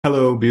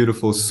Hello,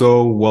 beautiful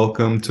soul.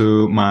 Welcome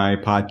to my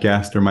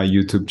podcast or my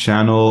YouTube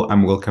channel.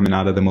 I'm Will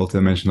Caminada, the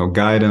multidimensional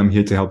guide. I'm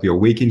here to help you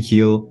awaken,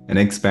 heal, and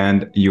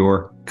expand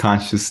your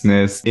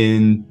consciousness.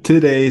 In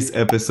today's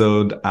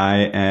episode,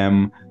 I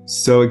am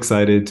so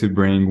excited to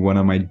bring one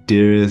of my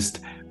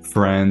dearest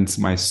friends,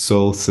 my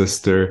soul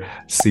sister,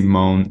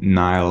 Simone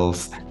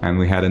Niles, and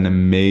we had an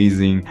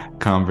amazing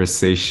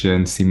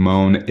conversation.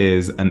 Simone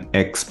is an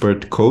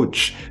expert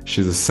coach.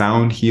 She's a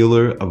sound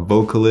healer, a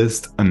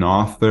vocalist, an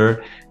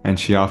author, and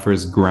she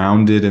offers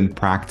grounded and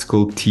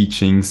practical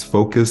teachings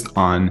focused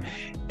on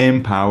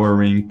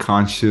empowering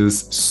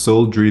conscious,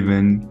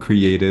 soul-driven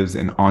creatives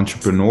and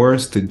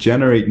entrepreneurs to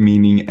generate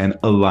meaning and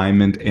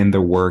alignment in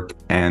their work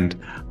and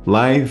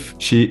life.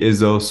 She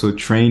is also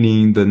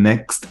training the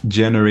next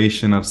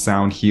generation of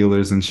sound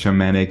healers and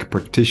shamanic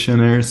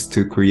practitioners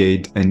to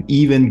create an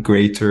even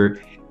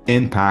greater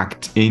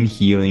impact in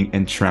healing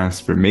and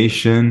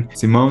transformation.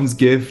 Simone's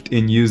gift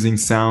in using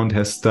sound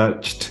has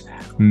touched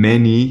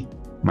many,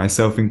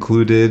 myself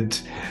included,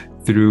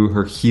 through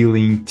her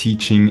healing,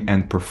 teaching,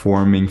 and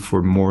performing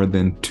for more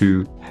than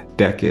 2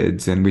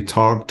 decades. And we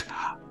talked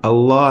a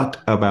lot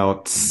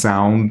about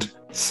sound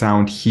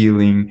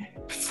healing,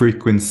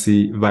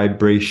 frequency,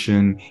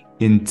 vibration,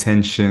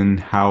 intention,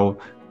 how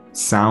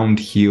sound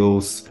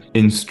heals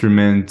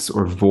instruments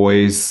or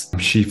voice.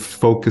 She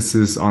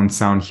focuses on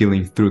sound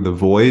healing through the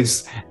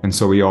voice. And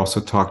so we also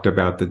talked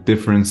about the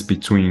difference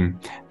between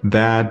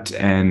that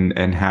and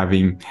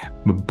having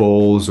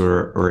bowls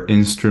or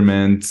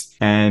instruments.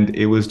 And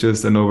it was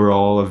just an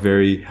overall a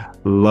very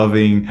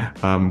loving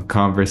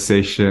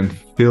conversation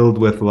filled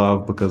with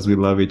love, because we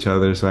love each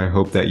other. So I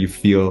hope that you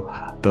feel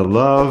the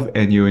love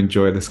and you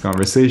enjoy this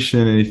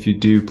conversation. And if you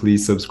do,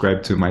 please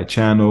subscribe to my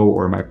channel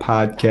or my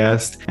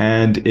podcast.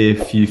 And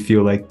if you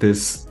feel like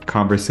this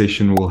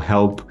conversation will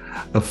help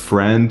a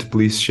friend,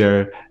 please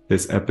share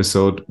this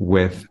episode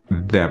with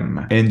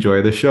them.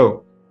 Enjoy the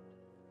show.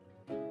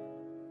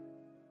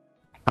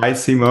 Hi,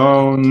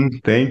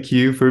 Simone. Thank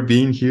you for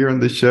being here on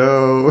the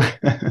show.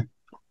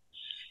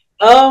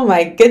 Oh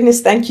my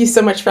goodness, thank you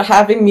so much for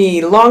having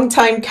me. Long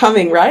time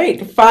coming,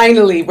 right?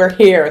 Finally, we're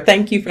here.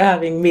 Thank you for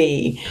having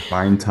me.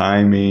 Fine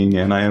timing,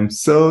 and I am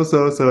so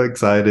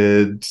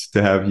excited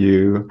to have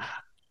you.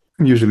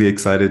 I'm usually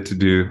excited to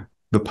do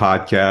the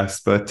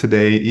podcast, but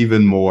today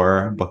even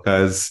more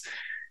because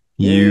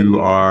you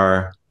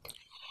are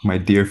my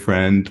dear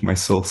friend, my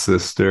soul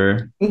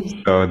sister.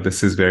 So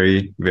this is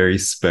very, very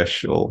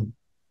special.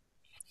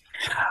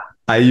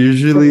 I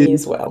For me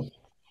as well.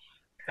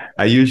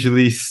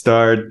 usually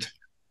start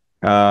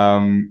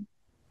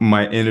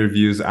my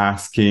interviews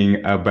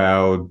asking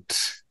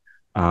about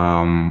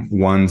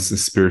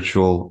one's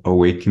spiritual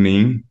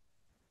awakening,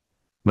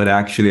 but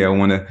actually I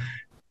want to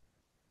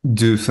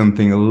do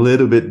something a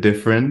little bit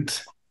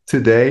different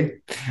today,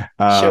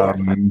 Sure.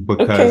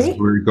 because Okay.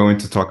 we're going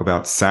to talk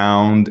about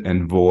sound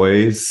and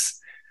voice.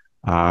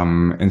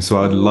 And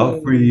so I'd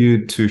love for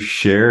you to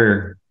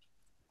share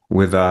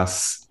with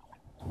us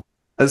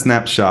a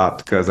snapshot,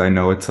 because I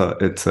know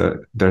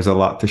there's a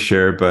lot to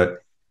share,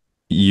 but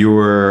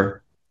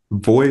your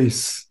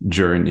voice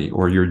journey,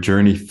 or your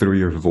journey through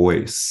your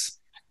voice,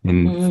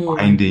 in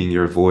finding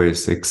your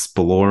voice,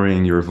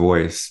 exploring your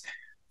voice,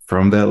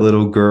 from that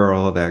little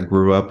girl that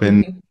grew up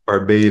in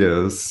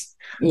Barbados.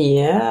 I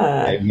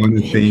Yeah. want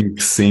to think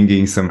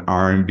singing some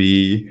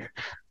R&B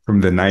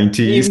from the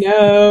 90s.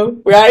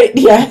 Right?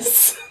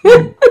 Yes.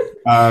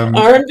 Um,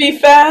 R&B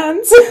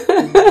fans.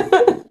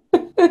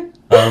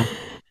 um,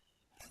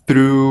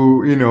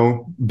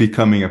 through,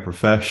 becoming a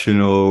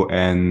professional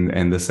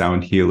and the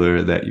sound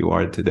healer that you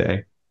are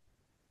today.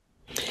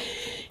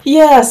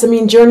 Yes, I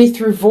mean, journey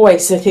through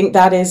voice. I think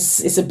that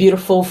is a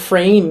beautiful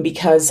frame,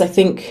 because I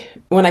think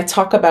when I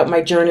talk about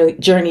my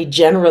journey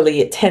generally,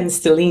 it tends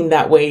to lean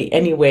that way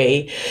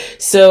anyway.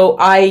 So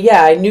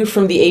I knew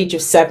from the age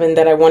of 7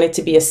 that I wanted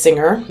to be a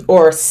singer,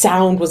 or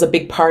sound was a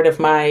big part of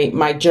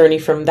my journey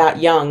from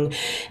that young.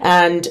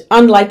 And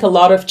unlike a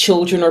lot of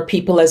children or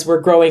people as we're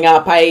growing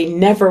up, I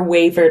never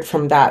wavered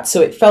from that.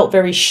 So it felt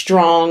very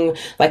strong,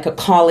 like a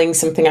calling,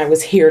 something I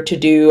was here to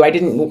do. I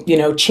didn't,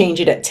 change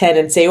it at 10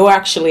 and say, oh,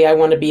 actually, I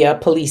want to be a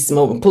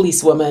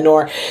policewoman,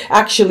 or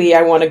actually,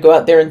 I want to go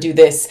out there and do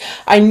this.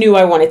 I knew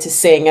I wanted to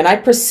sing, and I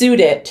pursued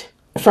it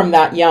from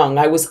that young.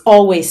 I was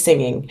always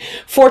singing.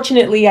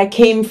 Fortunately, I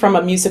came from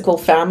a musical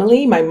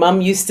family. My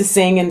mom used to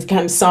sing and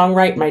kind of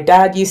songwrite. My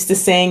dad used to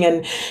sing,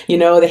 and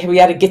we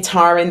had a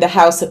guitar in the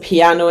house, a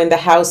piano in the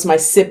house. My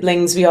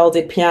siblings, we all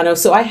did piano.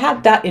 So I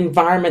had that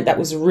environment that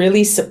was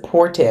really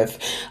supportive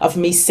of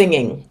me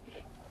singing.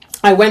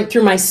 I went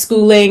through my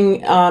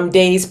schooling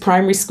days,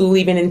 primary school,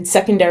 even in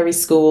secondary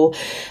school.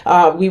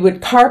 We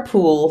would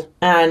carpool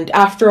And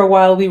after a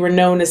while, we were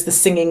known as the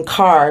singing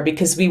car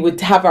because we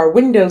would have our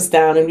windows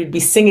down and we'd be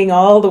singing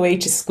all the way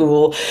to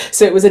school.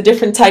 So it was a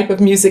different type of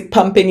music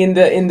pumping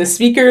in the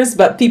speakers,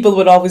 but people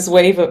would always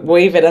wave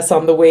at us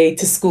on the way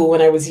to school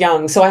when I was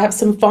young. So I have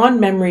some fond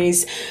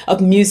memories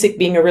of music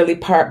being a really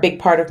big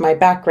part of my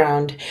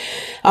background.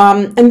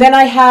 And then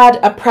I had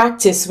a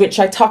practice, which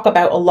I talk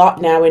about a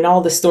lot now in all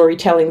the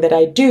storytelling that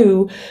I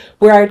do,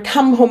 where I would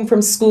come home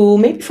from school,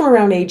 maybe from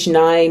around age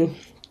 9,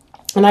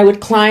 and I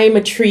would climb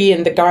a tree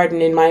in the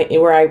garden in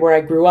where I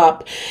grew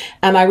up,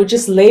 and I would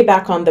just lay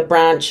back on the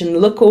branch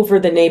and look over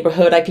the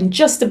neighborhood. I can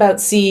just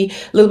about see a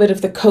little bit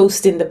of the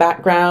coast in the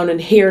background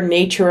and hear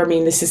nature. I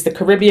mean, this is the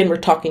Caribbean. We're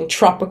talking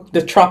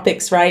the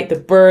tropics, right? The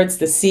birds,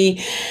 the sea.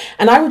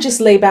 And I would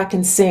just lay back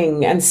and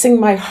sing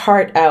my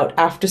heart out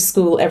after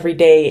school every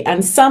day.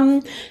 And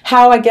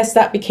somehow, I guess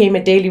that became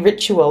a daily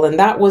ritual. And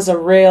that was a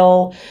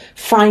real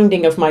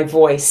finding of my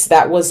voice.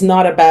 That was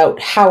not about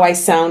how I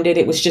sounded.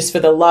 It was just for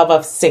the love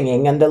of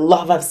singing and the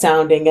love of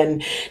sounding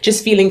and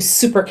just feeling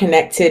super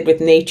connected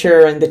with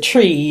nature and the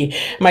tree,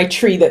 my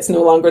tree that's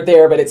no longer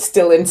there, but it's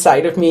still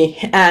inside of me.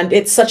 And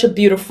it's such a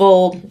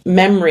beautiful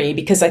memory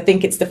because I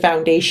think it's the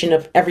foundation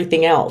of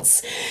everything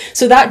else.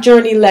 So that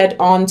journey led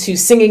on to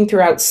singing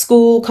throughout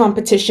school,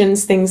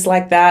 competitions, things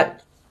like that.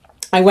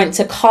 I went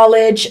to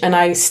college and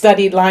I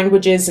studied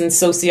languages and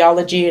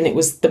sociology, and it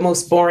was the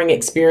most boring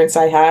experience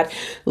I had.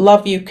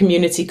 Love you,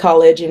 community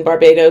college in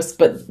Barbados,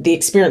 but the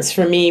experience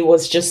for me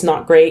was just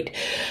not great.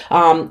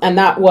 And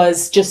that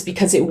was just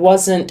because it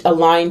wasn't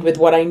aligned with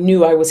what I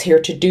knew I was here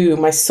to do.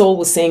 My soul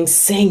was saying,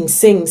 sing,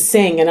 sing,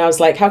 sing. And I was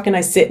like, how can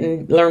I sit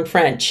and learn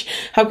French?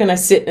 How can I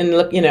sit and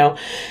look,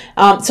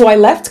 So I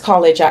left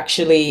college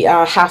actually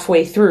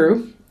halfway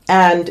through.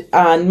 And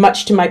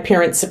much to my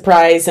parents'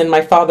 surprise and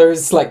my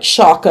father's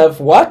shock of,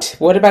 what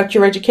about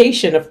your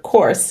education? Of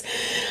course.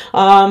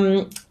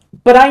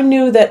 But I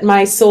knew that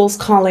my soul's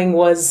calling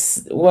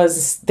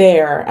was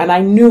there, and I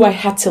knew I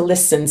had to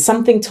listen.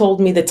 Something told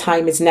me the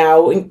time is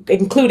now,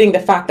 including the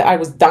fact that I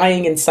was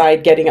dying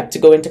inside getting up to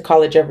go into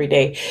college every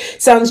day.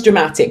 Sounds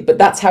dramatic, but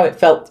that's how it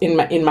felt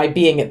in my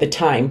being at the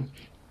time.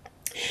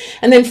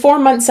 And then 4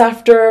 months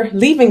after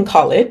leaving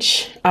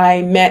college,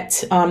 I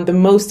met the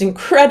most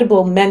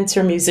incredible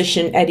mentor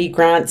musician, Eddie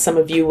Grant. Some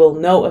of you will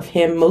know of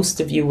him, most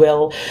of you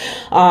will,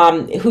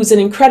 who's an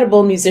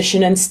incredible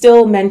musician and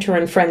still mentor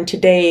and friend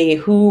today,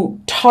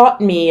 who taught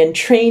me and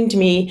trained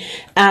me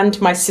and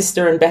my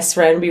sister and best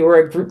friend. We were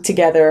a group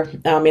together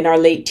in our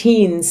late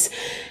teens,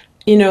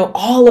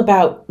 all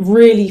about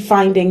really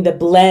finding the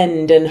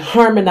blend and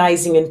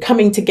harmonizing and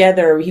coming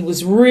together. He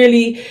was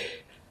really,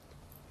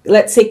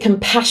 let's say,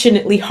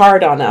 compassionately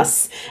hard on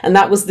us. And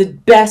that was the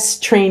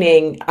best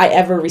training I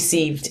ever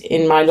received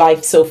in my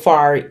life so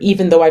far,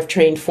 even though I've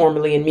trained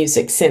formally in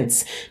music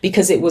since,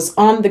 because it was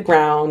on the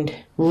ground,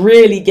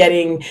 really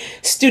getting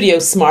studio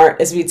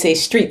smart, as we'd say,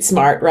 street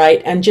smart,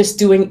 right? And just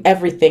doing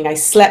everything. I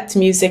slept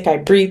music, I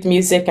breathed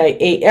music, I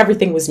ate,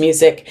 everything was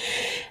music.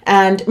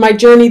 And my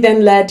journey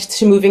then led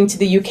to moving to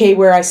the UK,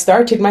 where I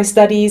started my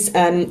studies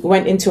and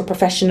went into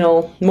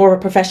more of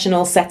a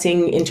professional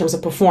setting in terms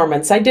of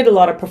performance. I did a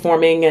lot of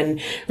performing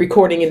and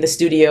recording in the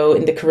studio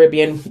in the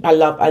Caribbean. I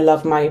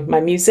love my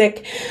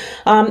music.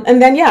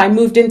 And then, I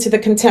moved into the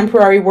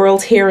contemporary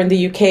world here in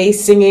the UK,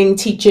 singing,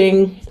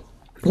 teaching,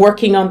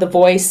 working on The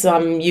Voice,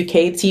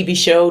 UK TV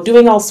show,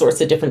 doing all sorts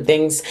of different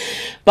things.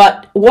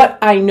 But what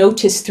I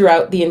noticed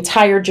throughout the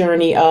entire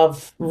journey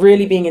of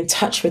really being in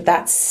touch with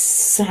that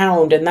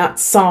sound and that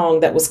song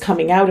that was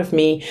coming out of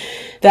me,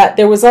 that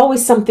there was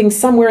always something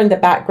somewhere in the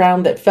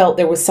background that felt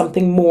there was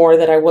something more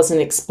that I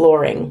wasn't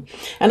exploring.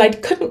 And I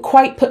couldn't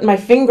quite put my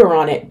finger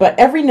on it, but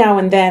every now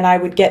and then I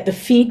would get the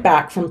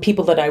feedback from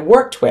people that I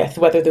worked with,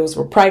 whether those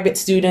were private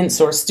students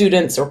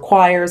or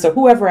choirs or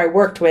whoever I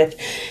worked with,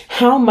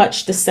 how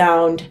much the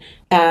sound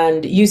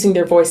and using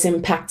their voice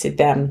impacted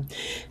them.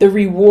 The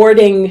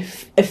rewarding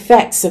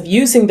effects of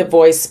using the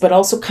voice, but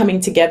also coming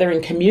together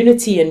in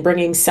community and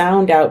bringing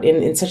sound out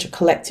in such a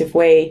collective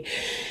way.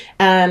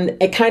 And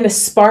it kind of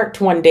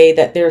sparked one day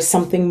that there's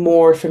something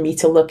more for me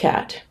to look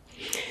at.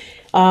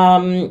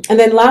 And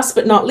then last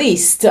but not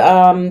least,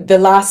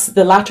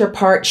 the latter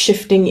part,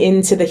 shifting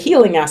into the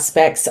healing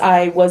aspects.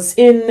 I was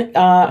in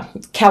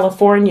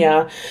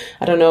California,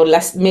 I don't know,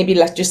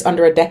 just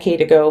under a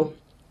decade ago.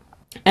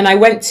 And I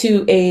went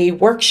to a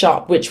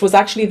workshop, which was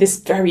actually this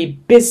very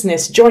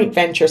business joint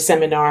venture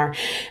seminar.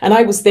 And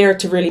I was there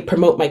to really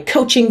promote my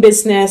coaching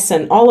business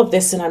and all of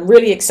this. And I'm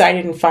really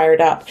excited and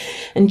fired up.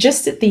 And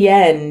just at the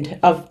end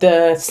of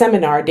the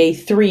seminar, day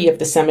 3 of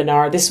the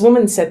seminar, this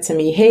woman said to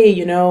me, hey,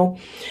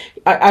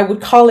 I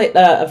would call it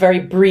a very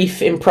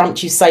brief,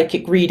 impromptu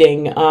psychic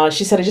reading.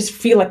 She said, I just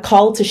feel a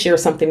call to share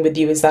something with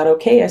you. Is that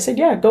okay? I said,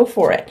 yeah, go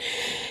for it.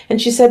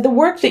 And she said, the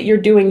work that you're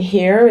doing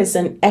here is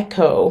an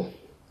echo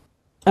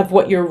of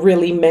what you're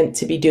really meant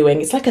to be doing.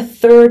 It's like a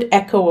third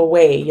echo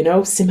away,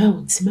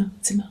 Simone, Simone,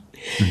 Simone.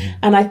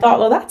 And I thought,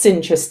 well, that's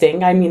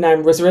interesting. I mean, I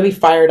was really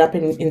fired up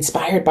and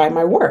inspired by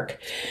my work.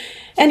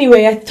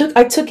 Anyway, I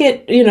took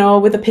it,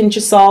 with a pinch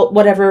of salt.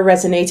 Whatever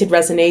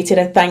resonated.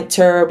 I thanked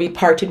her. We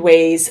parted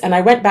ways, and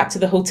I went back to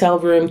the hotel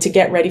room to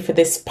get ready for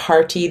this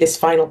party, this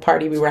final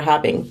party we were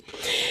having.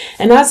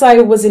 And as I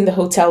was in the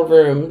hotel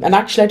room, and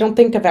actually, I don't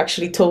think I've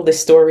actually told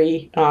this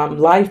story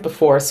live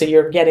before, so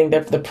you're getting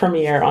the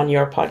premiere on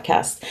your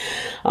podcast.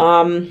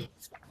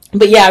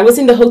 But yeah, I was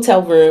in the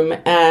hotel room,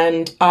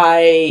 and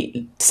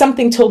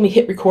something told me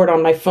hit record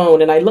on my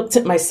phone, and I looked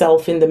at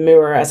myself in the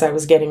mirror as I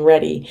was getting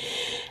ready.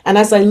 And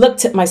as I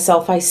looked at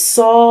myself, I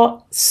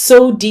saw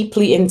so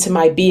deeply into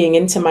my being,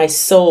 into my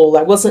soul.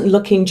 I wasn't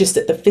looking just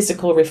at the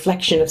physical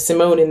reflection of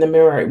Simone in the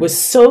mirror. It was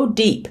so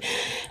deep.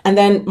 And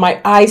then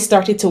my eyes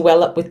started to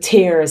well up with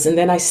tears. And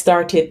then I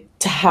started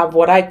to have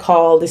what I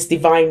call this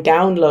divine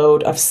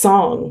download of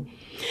song.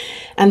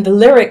 And the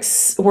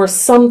lyrics were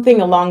something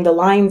along the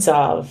lines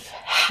of,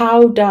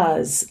 how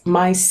does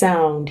my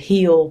sound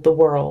heal the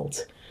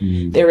world?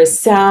 There is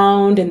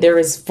sound and there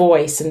is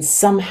voice, and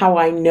somehow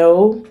I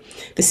know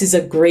this is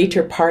a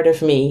greater part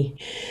of me.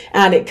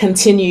 And it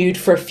continued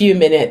for a few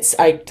minutes.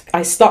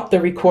 I stopped the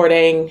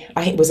recording.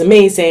 It was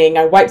amazing.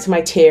 I wiped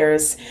my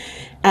tears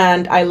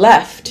and I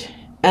left.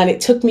 And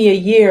it took me a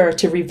year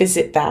to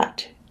revisit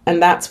that.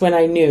 And that's when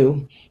I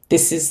knew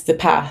this is the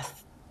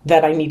path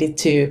that I needed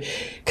to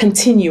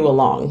continue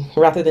along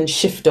rather than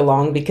shift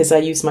along, because I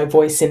use my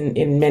voice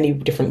in many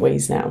different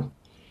ways now.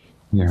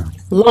 Yeah.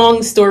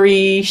 Long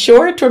story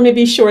short, or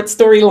maybe short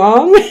story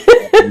long.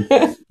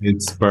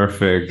 It's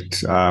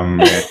perfect.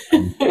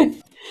 I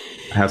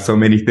have so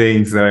many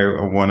things that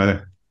I want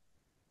to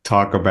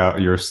talk about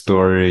your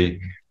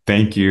story.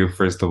 Thank you,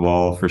 first of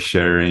all, for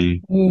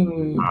sharing.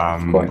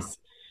 Of course.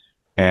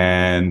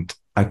 And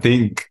I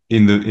think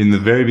in the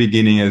very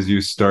beginning, as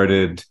you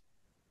started,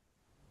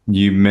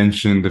 you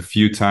mentioned a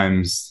few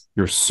times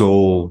your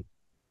soul's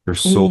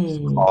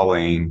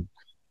calling.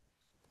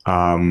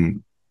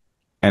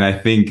 And I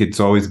think it's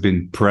always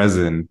been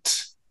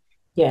present.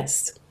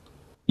 Yes.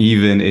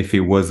 Even if it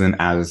wasn't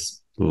as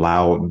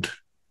loud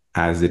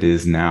as it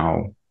is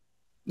now.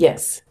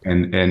 Yes.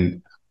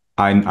 And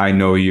I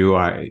know you.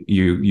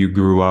 You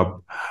grew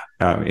up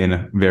in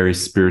a very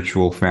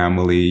spiritual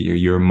family.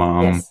 Your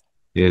mom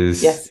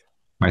is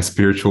my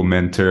spiritual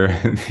mentor.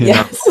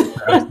 Yes.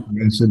 I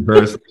mentioned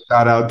her.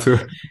 Shout out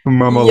to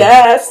Mama.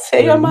 Yes.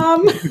 Hey, your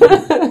mom.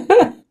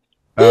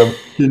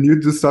 Can you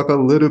just talk a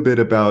little bit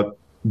about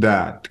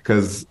that?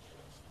 Because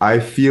I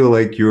feel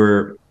like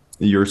your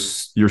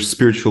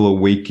spiritual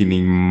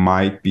awakening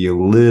might be a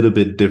little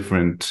bit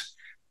different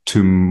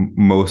to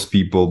most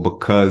people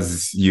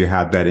because you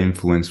had that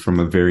influence from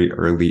a very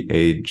early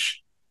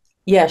age.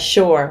 Yeah,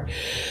 sure.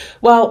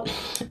 Well,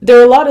 there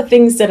are a lot of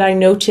things that I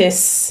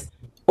notice,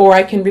 or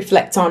I can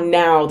reflect on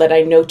now, that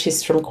I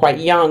noticed from quite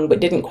young but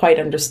didn't quite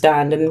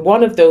understand. And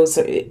one of those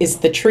is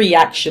the tree,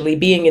 actually,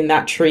 being in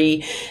that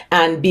tree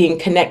and being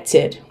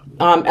connected.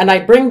 And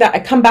I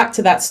come back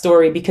to that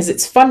story because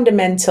it's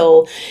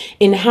fundamental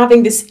in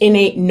having this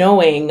innate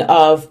knowing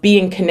of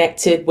being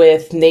connected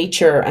with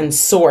nature and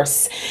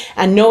source,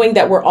 and knowing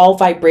that we're all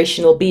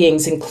vibrational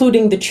beings,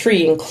 including the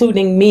tree,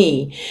 including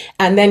me,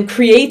 and then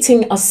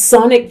creating a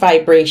sonic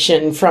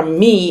vibration from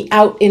me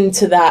out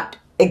into that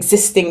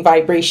existing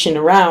vibration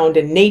around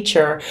in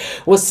nature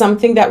was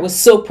something that was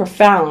so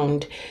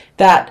profound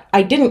that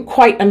I didn't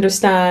quite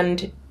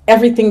understand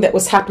everything that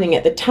was happening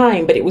at the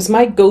time, but it was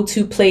my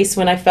go-to place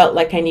when I felt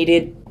like I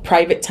needed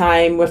private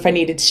time, or if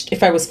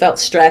I felt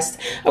stressed.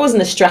 I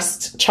wasn't a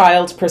stressed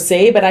child per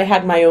se, but I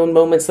had my own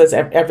moments, as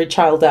every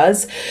child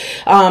does.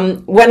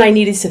 When I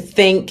needed to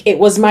think, it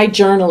was my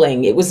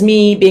journaling. It was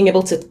me being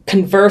able to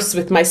converse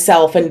with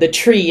myself and the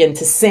tree and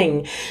to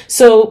sing.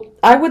 So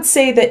I would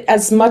say that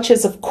as much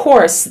as, of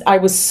course, I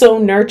was so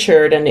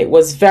nurtured, and it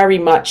was very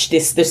much the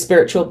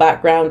spiritual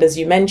background, as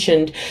you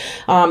mentioned.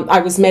 I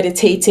was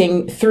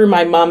meditating through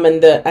my mum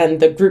and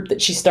the group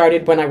that she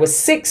started when I was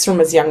 6, from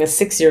as young as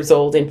 6 years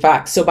old, in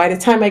fact. So by the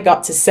time I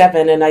got to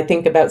 7, and I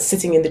think about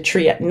sitting in the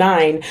tree at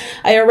 9,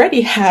 I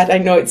already had, I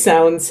know it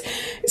sounds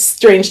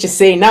strange to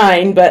say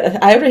 9,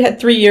 but I already had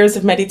 3 years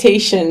of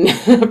meditation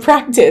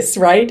practice,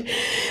 right?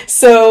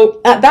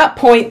 So at that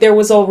point, there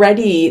was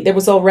already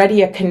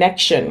a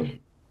connection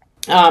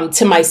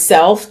to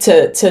myself,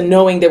 to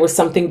knowing there was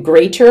something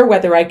greater,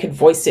 whether I could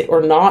voice it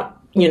or not,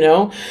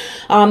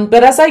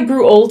 But as I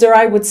grew older,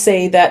 I would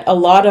say that a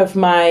lot of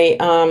my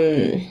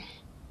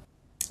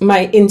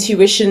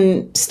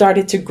intuition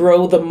started to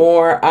grow the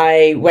more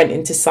I went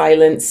into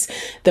silence,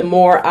 the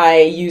more I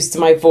used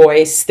my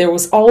voice. There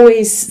was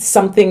always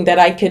something that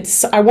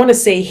I want to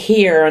say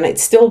here, and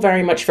it's still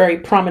very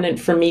prominent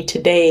for me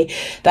today,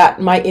 that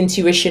my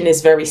intuition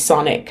is very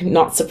sonic,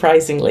 not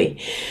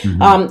surprisingly.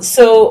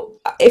 So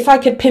if I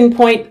could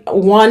pinpoint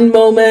one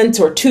moment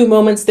or two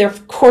moments,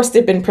 of course,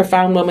 there've been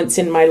profound moments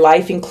in my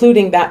life,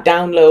 including that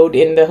download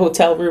in the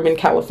hotel room in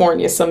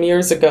California some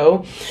years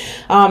ago.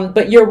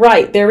 But you're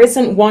right. There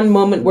isn't one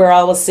moment where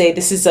I will say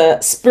this is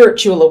a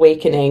spiritual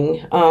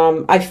awakening.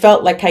 I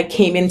felt like I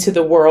came into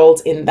the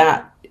world in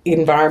that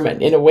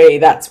environment in a way.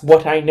 That's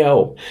what I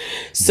know.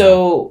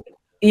 So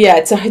Yeah,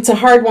 it's a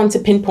hard one to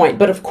pinpoint,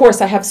 but of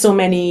course I have so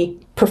many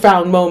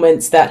profound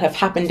moments that have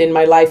happened in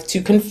my life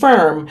to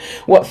confirm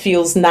what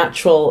feels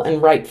natural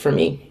and right for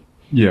me.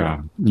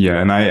 Yeah,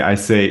 yeah, and I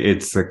say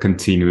it's a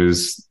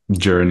continuous It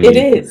journey.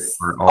 is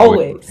We're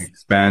always always.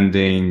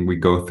 expanding. We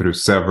go through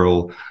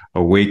several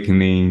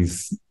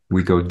awakenings.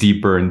 We go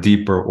deeper and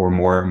deeper, or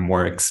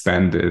more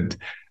expanded.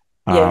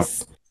 Um,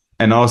 Yes.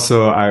 and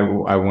also,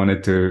 I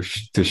wanted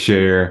to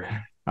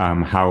share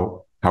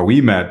how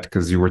we met,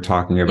 because you were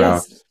talking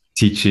about Yes.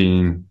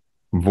 teaching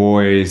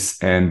voice,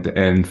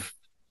 and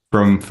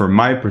from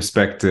my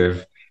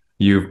perspective,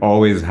 you've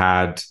always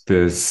had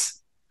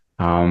this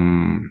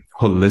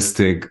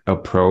holistic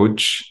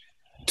approach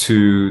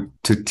to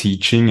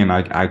teaching, and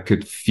I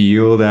could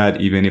feel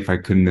that, even if I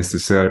couldn't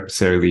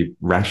necessarily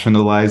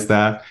rationalize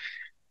that.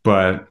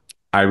 But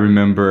I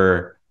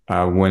remember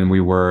when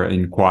we were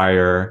in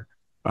choir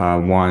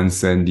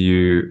once, and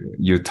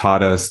you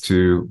taught us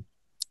to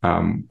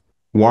um,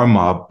 warm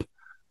up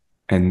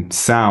and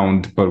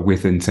sound, but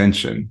with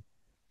intention.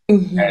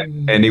 And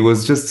Hmm. it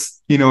was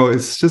just,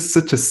 it's just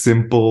such a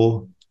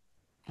simple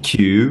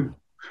cue,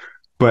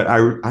 but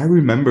I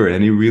remember it,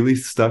 and it really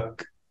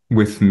stuck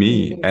with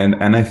me.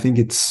 And I think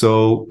it's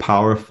so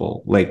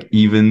powerful. Like,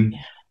 even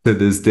to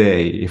this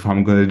day, if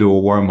I'm gonna do a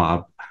warm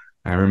up,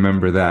 I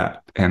remember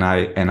that, and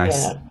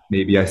Yeah.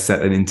 maybe I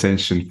set an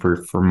intention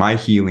for my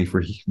healing,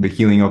 for the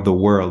healing of the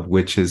world,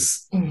 which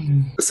is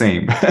Mhm. the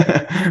same.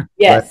 But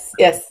Yes,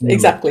 yes, heal of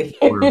exactly.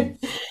 the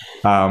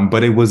world.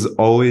 But it was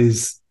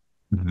always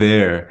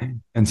there.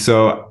 And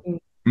so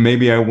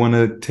maybe I want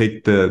to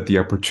take the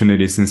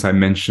opportunity, since I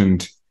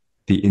mentioned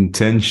the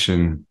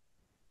intention.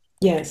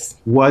 Yes.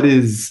 What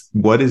is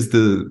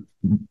the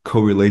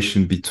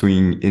correlation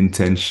between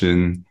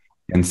intention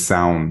and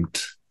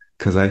sound?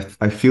 Because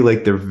I feel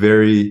like they're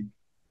very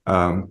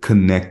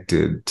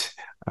connected.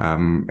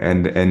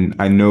 And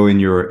I know in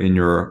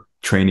your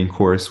training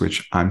course,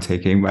 which I'm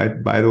taking,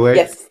 by the way,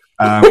 Yes.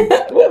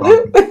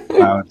 talking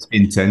about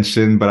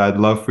intention, but I'd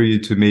love for you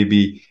to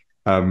maybe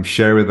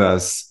share with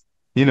us,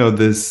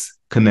 this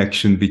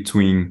connection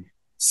between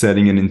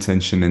setting an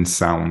intention and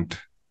sound.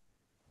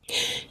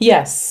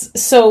 Yes.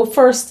 So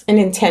first, an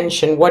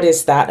intention. What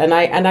is that? And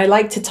I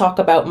like to talk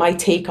about my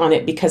take on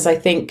it because I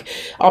think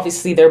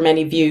obviously there are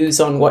many views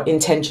on what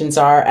intentions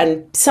are,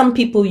 and some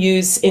people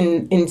use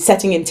in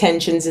setting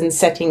intentions and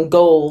setting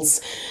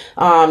goals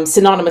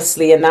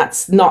synonymously, and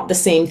that's not the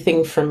same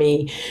thing for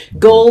me.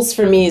 Goals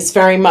for me is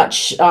very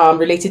much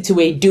related to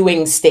a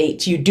doing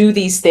state. You do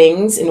these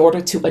things in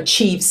order to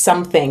achieve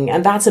something,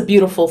 and that's a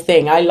beautiful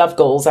thing. I love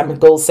goals. I'm a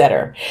goal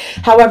setter.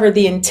 However,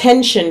 the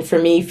intention for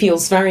me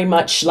feels very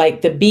much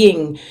like the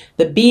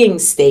being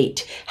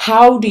state.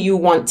 How do you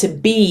want to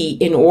be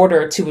in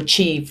order to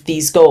achieve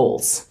these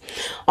goals?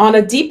 On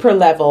a deeper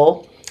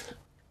level,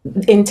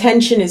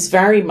 intention is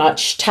very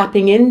much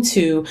tapping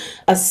into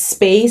a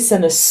space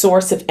and a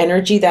source of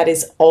energy that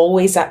is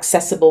always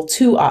accessible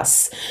to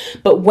us.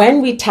 But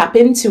when we tap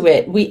into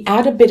it, we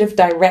add a bit of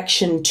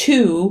direction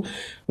to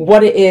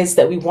what it is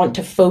that we want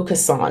to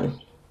focus on.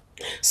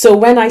 So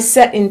when I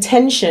set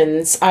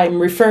intentions, I'm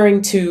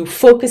referring to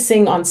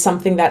focusing on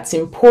something that's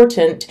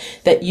important,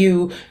 that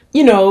you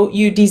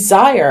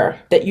desire,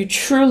 that you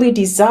truly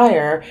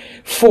desire,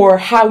 for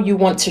how you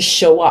want to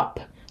show up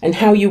and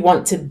how you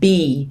want to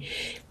be,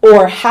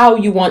 or how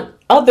you want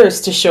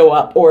others to show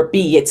up or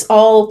be. It's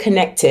all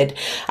connected.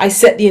 I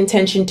set the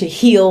intention to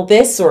heal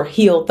this or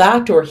heal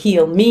that or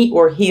heal me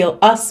or heal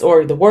us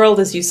or the world,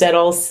 as you said,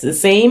 all the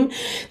same.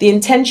 The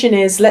intention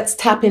is, let's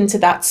tap into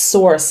that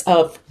source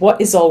of what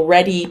is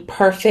already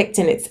perfect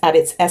and it's at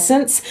its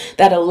essence,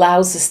 that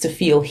allows us to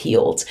feel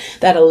healed,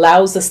 that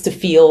allows us to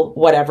feel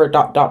whatever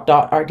dot dot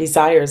dot our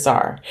desires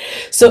are.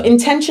 So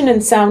intention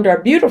and sound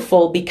are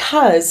beautiful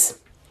because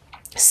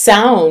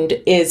sound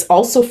is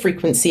also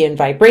frequency and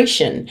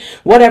vibration.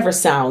 Whatever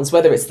sounds,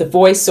 whether it's the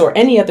voice or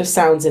any other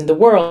sounds in the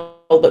world,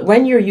 but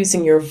when you're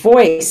using your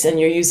voice and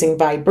you're using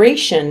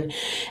vibration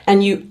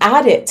and you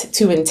add it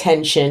to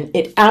intention,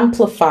 it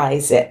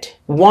amplifies it.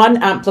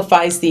 One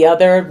amplifies the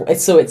other,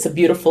 so it's a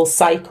beautiful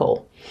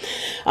cycle.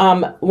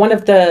 One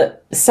of the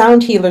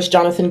sound healers,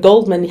 Jonathan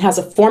Goldman, has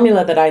a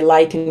formula that I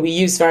like and we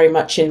use very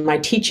much in my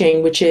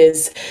teaching, which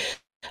is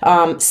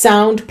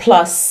sound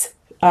plus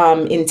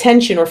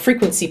intention, or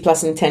frequency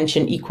plus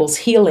intention, equals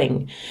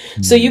healing.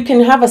 So you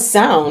can have a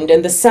sound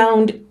and the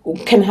sound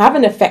can have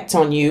an effect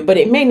on you, but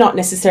it may not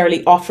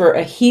necessarily offer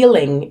a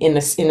healing in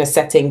a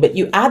setting, but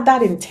you add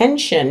that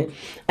intention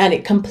and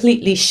it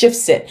completely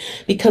shifts it,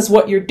 because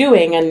what you're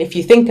doing, and if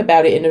you think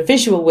about it in a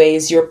visual way,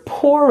 is you're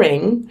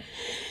pouring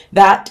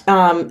that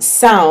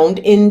sound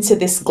into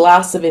this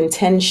glass of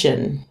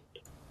intention,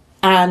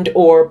 and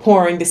or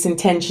pouring this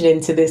intention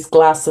into this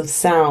glass of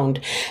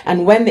sound.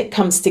 And when it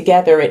comes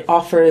together, it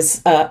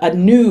offers a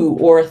new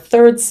or a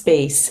third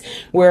space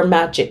where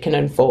magic can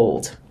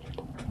unfold.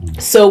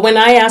 So when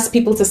I ask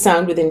people to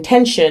sound with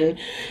intention,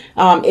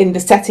 in the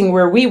setting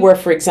where we were,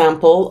 for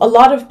example, a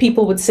lot of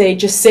people would say,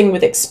 just sing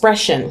with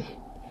expression.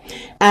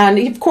 And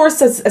of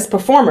course, as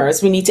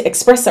performers, we need to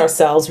express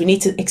ourselves. We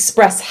need to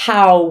express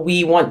how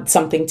we want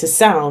something to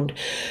sound.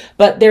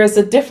 But there's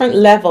a different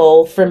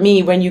level for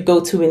me when you go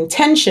to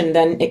intention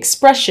than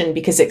expression,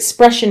 because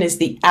expression is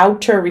the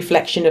outer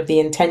reflection of the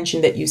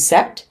intention that you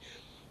set.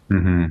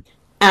 Mm-hmm.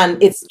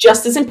 And it's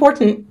just as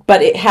important,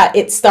 but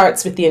it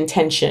starts with the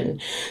intention.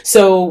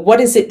 So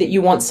what is it that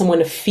you want someone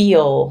to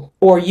feel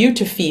or you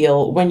to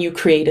feel when you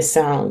create a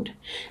sound?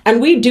 And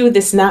we do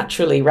this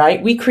naturally,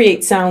 right? We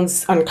create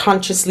sounds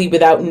unconsciously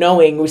without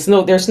knowing.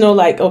 There's no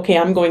like, okay,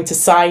 I'm going to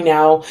sigh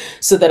now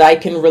so that I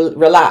can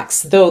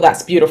relax. Though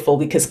that's beautiful,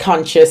 because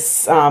conscious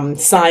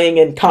sighing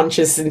and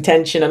conscious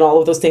intention and all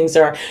of those things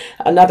are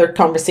another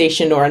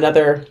conversation or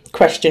another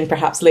question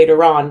perhaps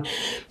later on.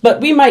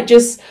 But we might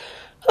just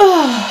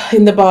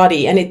in the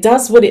body, and it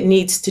does what it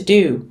needs to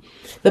do.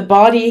 The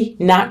body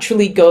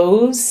naturally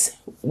goes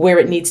where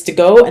it needs to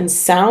go, and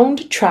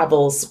sound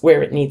travels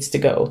where it needs to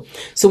go.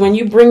 So when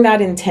you bring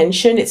that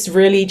intention, it's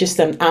really just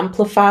an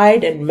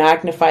amplified and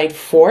magnified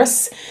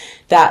force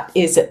that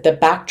is at the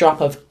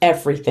backdrop of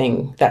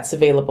everything that's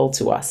available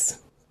to us.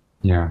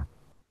 Yeah,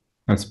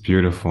 that's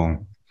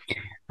beautiful.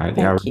 I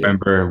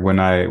remember when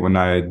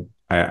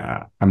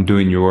I'm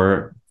doing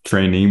your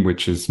training,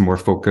 which is more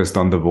focused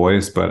on the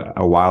voice, but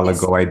a while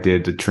ago I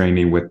did a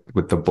training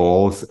with the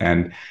bowls,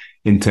 and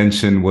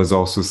intention was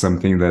also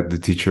something that the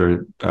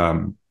teacher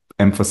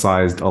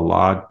emphasized a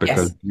lot,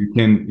 because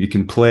you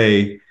can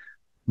play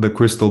the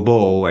crystal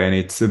bowl and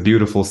it's a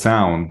beautiful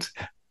sound,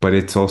 but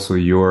it's also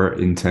your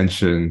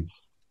intention.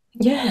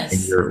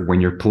 Yes. When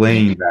you're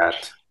playing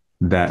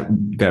that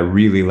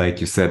really,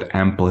 like you said,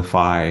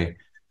 amplify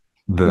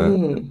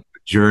the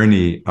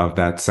journey of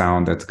that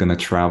sound that's going to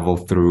travel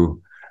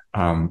through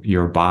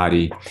your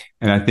body.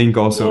 And I think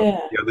also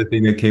the other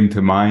thing that came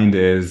to mind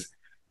is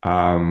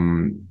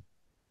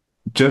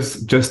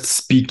just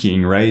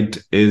speaking, right,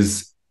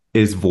 is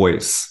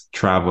voice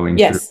traveling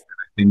through. I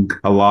think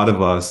a lot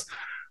of us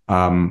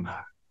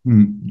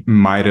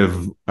might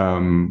have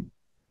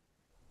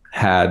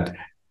had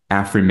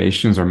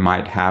affirmations, or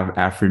might have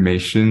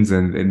affirmations,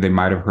 and they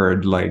might have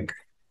heard like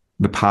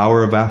the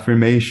power of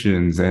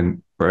affirmations,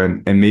 and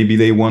maybe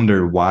they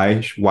wonder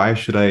why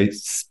should I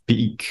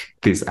speak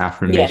this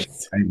affirmation?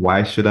 And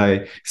why should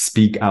I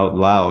speak out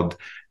loud?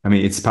 I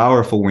mean, it's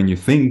powerful when you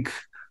think,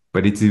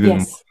 but it's even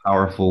more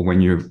powerful when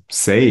you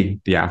say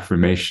the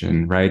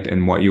affirmation, right?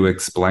 And what you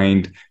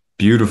explained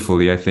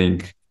beautifully, I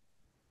think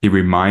it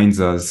reminds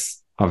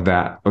us of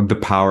the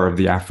power of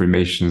the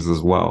affirmations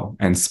as well,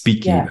 and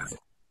speaking them.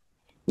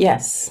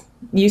 Yes.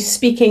 You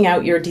speaking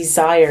out your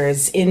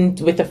desires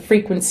with a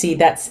frequency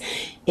that's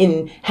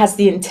has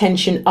the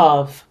intention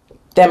of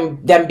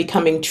them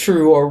becoming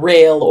true or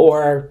real,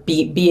 or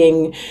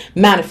being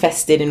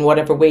manifested in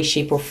whatever way,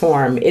 shape, or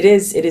form. It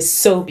is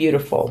so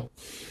beautiful.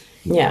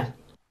 Yeah.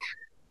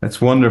 That's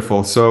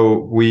wonderful. So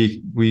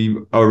we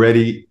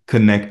already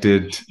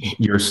connected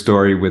your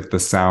story with the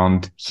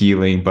sound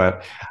healing,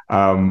 but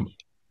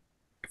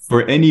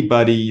for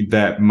anybody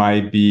that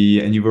might be,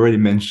 and you've already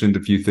mentioned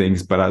a few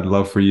things, but I'd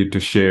love for you to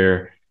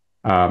share,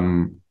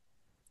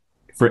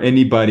 for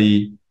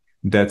anybody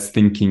that's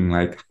thinking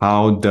like,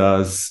 how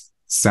does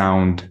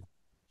sound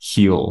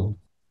heal?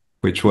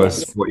 Which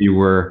was what you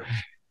were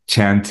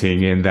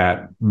chanting in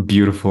that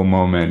beautiful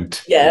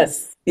moment.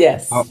 Yes.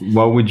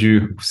 What would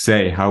you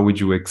say? How would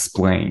you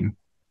explain?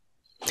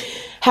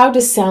 How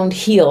does sound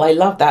heal? I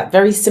love that.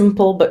 Very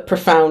simple but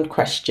profound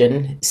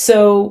question.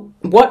 So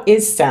what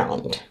is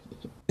sound?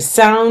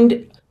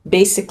 Sound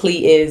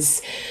basically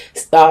is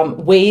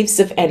waves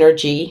of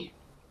energy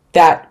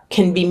that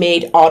can be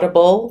made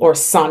audible or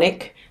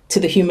sonic to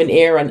the human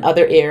ear and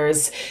other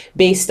ears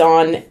based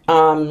on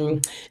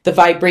the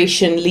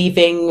vibration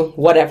leaving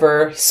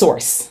whatever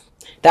source.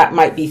 That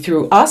might be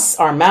through us,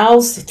 our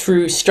mouths,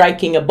 through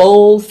striking a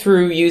bowl,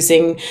 through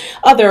using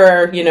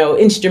other,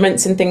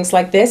 instruments and things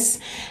like this.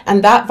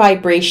 And that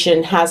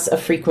vibration has a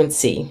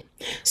frequency.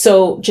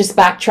 So just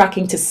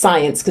backtracking to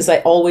science, because I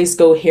always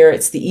go here,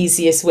 it's the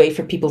easiest way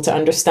for people to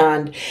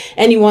understand.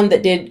 Anyone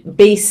that did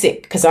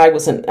basic, because I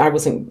wasn't,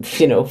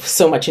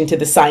 so much into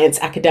the science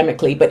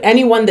academically, but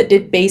anyone that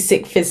did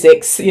basic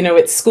physics,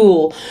 at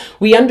school,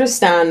 we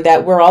understand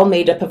that we're all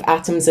made up of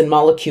atoms and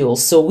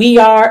molecules. So we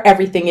are,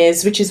 everything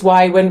is, which is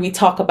why when we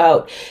talk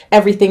about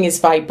everything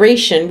is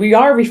vibration, we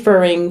are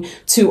referring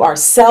to our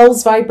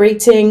cells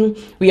vibrating.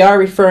 We are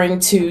referring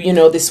to,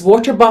 this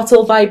water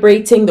bottle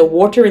vibrating, the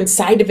water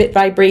inside of it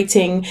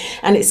vibrating,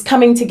 and it's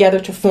coming together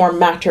to form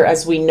matter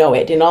as we know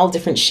it in all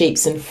different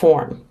shapes and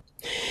form.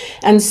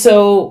 And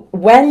so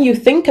when you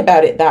think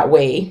about it that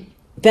way,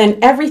 then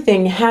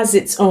everything has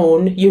its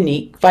own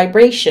unique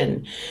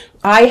vibration.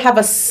 I have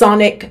a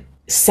sonic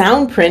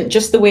sound print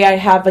just the way I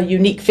have a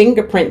unique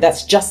fingerprint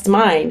that's just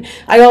mine.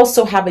 I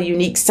also have a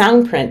unique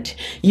sound print.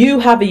 You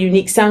have a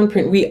unique sound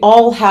print. We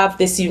all have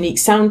this unique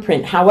sound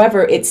print.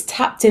 However, it's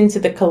tapped into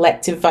the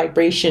collective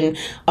vibration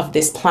of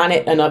this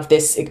planet and of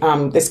this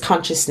this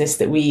consciousness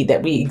that we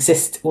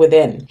exist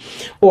within,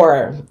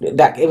 or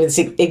that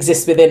it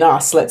exists within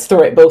us. Let's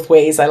throw it both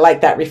ways. I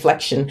like that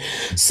reflection.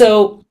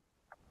 So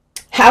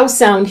How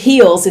sound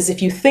heals is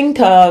if you think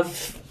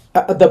of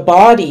the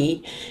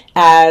body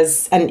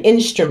as an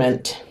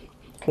instrument.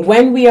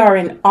 When we are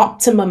in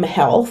optimum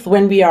health,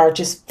 when we are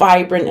just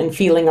vibrant and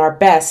feeling our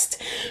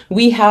best,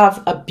 we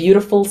have a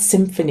beautiful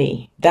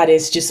symphony that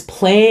is just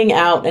playing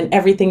out and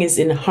everything is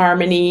in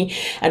harmony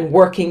and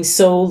working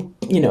so,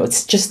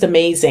 it's just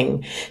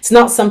amazing. It's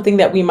not something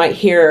that we might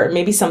hear.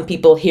 Maybe some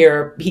people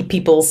hear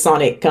people's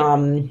sonic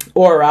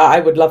aura. I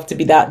would love to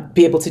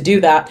be able to do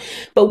that.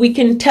 But we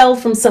can tell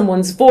from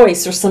someone's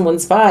voice or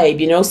someone's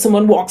vibe.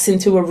 Someone walks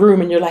into a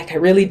room and you're like, I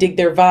really dig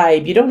their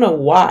vibe. You don't know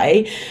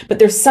why, but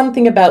there's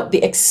something about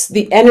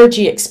the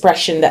energy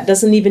expression that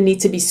doesn't even need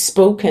to be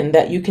spoken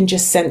that you can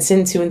just sense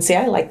into and say,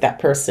 I like that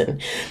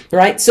person,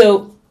 right?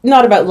 So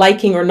not about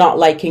liking or not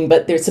liking,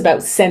 but it's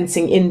about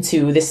sensing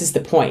into, this is the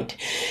point.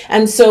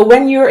 And so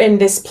when you're in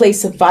this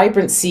place of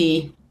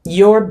vibrancy,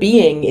 your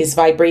being is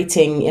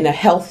vibrating in a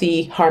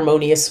healthy,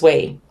 harmonious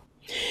way.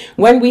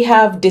 When we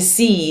have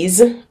disease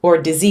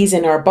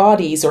in our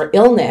bodies or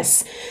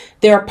illness,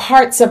 there are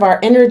parts of our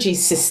energy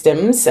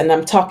systems, and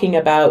I'm talking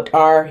about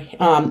our,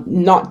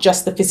 not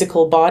just the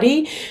physical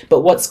body,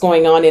 but what's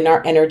going on in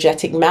our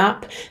energetic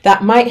map,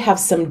 that might have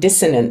some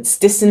dissonance.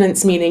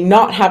 Dissonance meaning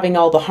not having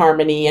all the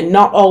harmony and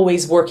not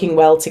always working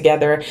well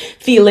together,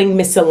 feeling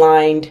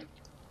misaligned.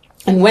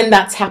 And when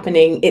that's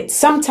happening, it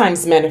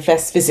sometimes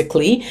manifests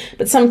physically,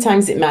 but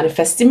sometimes it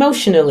manifests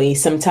emotionally.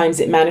 Sometimes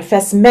it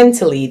manifests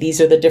mentally.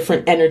 These are the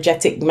different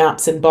energetic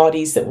maps and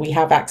bodies that we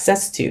have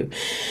access to.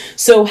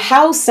 So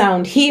how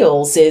sound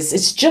heals is,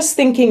 it's just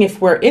thinking if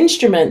we're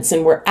instruments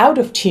and we're out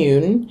of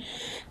tune,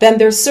 then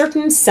there's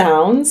certain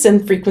sounds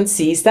and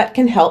frequencies that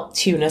can help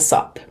tune us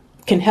up,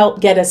 can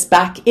help get us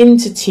back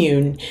into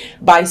tune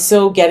by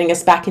so getting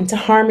us back into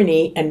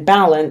harmony and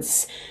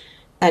balance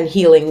and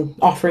healing,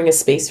 offering a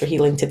space for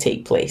healing to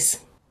take place.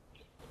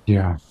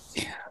 Yeah,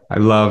 I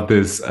love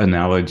this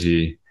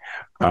analogy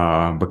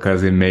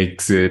because it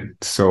makes it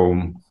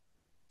so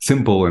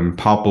simple and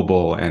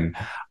palpable. And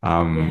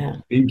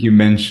I think you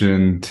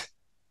mentioned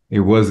it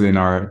was in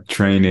our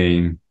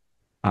training.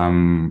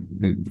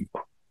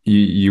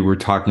 You were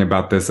talking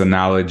about this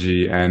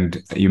analogy,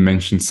 and you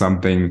mentioned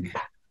something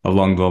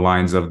along the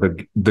lines of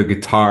the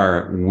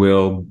guitar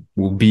will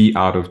be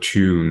out of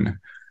tune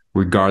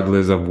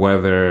regardless of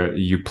whether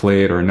you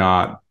play it or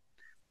not.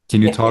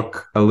 Can you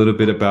talk a little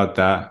bit about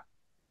that?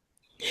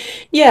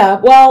 Yeah,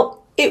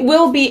 well, it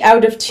will be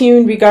out of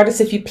tune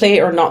regardless if you play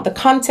it or not. The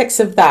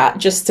context of that,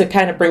 just to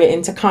kind of bring it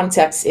into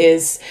context,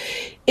 is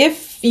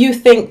if you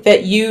think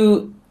that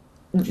you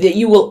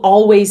will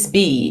always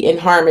be in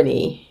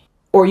harmony,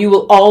 or you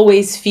will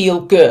always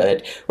feel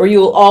good, or you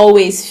will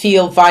always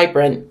feel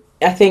vibrant,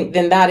 I think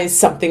then that is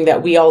something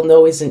that we all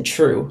know isn't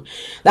true.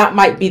 That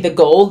might be the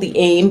goal, the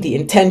aim, the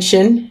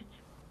intention,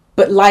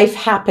 but life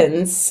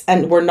happens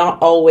and we're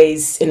not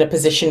always in a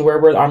position where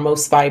we're our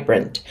most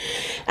vibrant.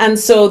 And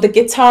so the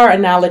guitar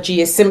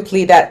analogy is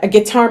simply that a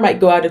guitar might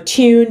go out of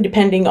tune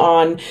depending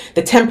on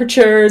the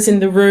temperatures in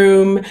the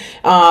room,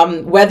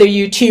 whether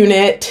you tune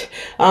it,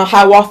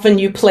 how often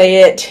you play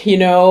it,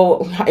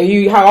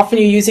 how often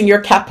you're using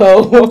your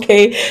capo,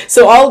 okay?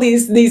 So all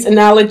these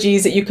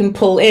analogies that you can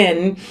pull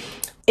in,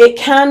 it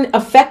can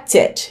affect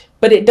it,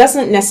 but it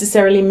doesn't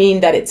necessarily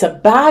mean that it's a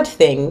bad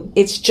thing.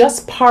 It's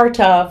just part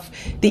of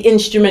the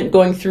instrument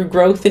going through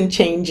growth and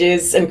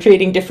changes and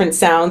creating different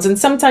sounds. And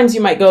sometimes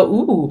you might go,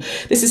 ooh,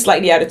 this is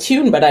slightly out of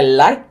tune, but I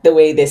like the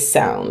way this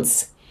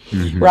sounds,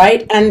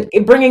 right? And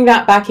bringing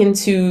that back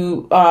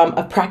into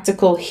a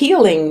practical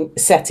healing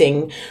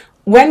setting,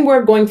 when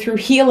we're going through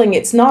healing,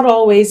 it's not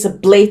always a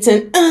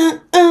blatant,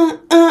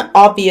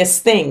 obvious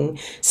thing.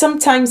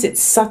 Sometimes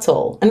it's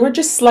subtle and we're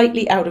just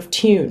slightly out of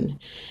tune.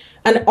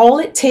 And all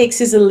it takes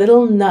is a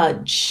little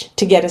nudge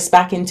to get us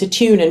back into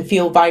tune and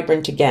feel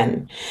vibrant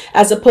again,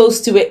 as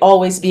opposed to it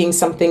always being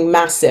something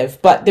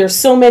massive. But there's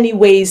so many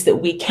ways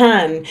that we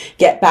can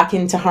get back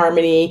into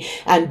harmony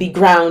and be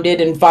grounded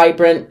and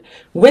vibrant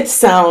with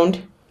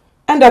sound,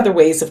 and other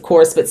ways, of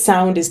course, but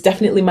sound is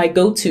definitely my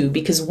go-to,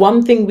 because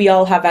one thing we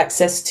all have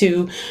access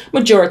to,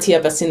 majority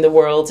of us in the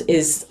world,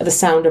 is the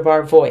sound of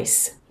our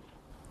voice.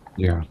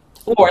 Yeah.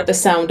 Or the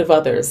sound of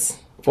others'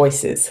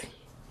 voices.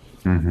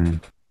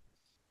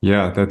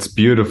 Yeah, that's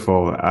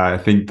beautiful. I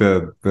think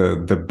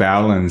the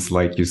balance,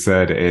 like you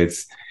said,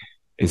 is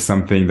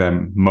something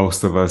that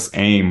most of us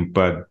aim,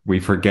 but we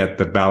forget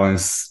the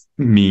balance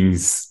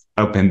means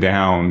up and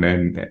down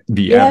and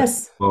the ebb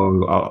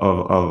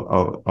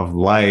of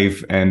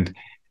life and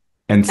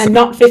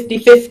not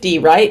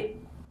 50-50, right?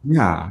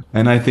 Yeah.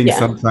 And I think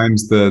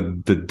sometimes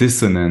the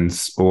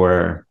dissonance,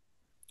 or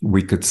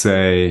we could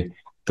say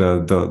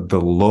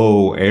the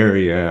low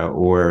area,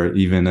 or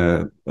even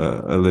a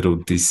little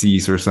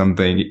disease or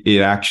something, it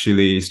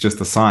actually is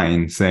just a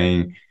sign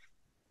saying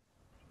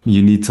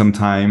you need some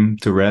time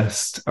to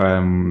rest,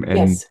 and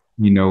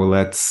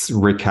let's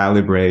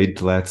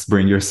recalibrate, let's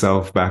bring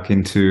yourself back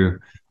into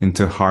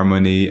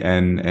harmony,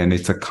 and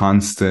it's a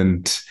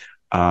constant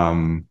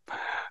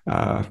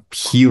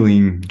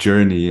healing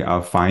journey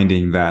of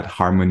finding that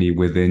harmony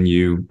within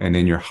you and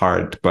in your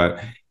heart.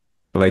 But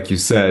like you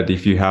said,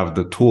 if you have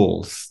the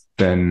tools,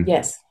 then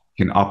Yes.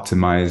 you can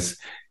optimize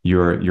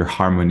your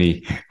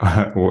harmony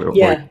or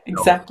Yeah,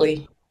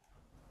 exactly.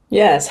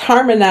 Yes,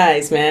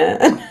 harmonize,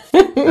 man.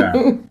 yeah.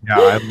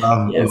 Yeah,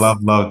 I Yes.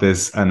 love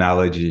this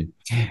analogy.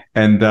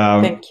 And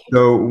Thank you.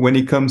 so when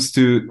it comes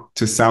to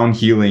sound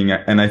healing,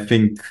 and I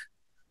think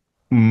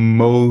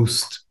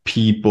most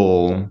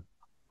people,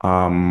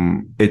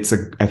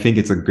 I think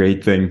it's a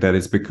great thing that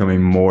it's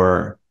becoming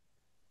more,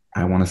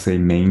 I want to say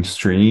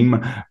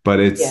mainstream, but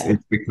Yeah.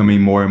 it's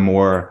becoming more and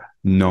more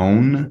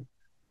known.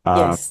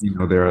 Yes.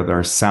 There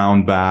are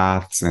sound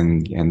baths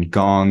and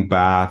gong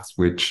baths,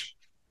 which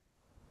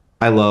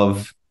I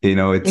love.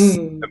 It's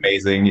Mm.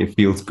 amazing. It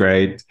feels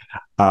great.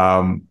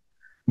 Um,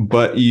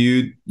 but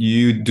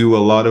you do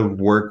a lot of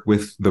work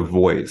with the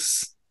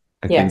voice.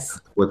 I think Yes.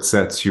 that's what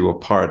sets you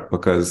apart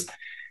because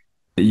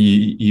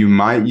you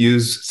might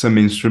use some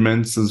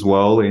instruments as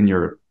well in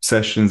your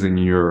sessions, in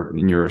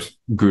your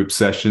group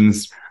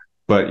sessions,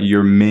 but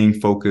your main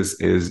focus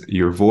is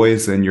your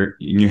voice, and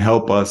you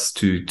help us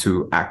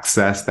to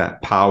access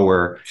that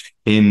power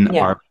in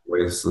Yeah. our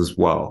voice as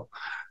well.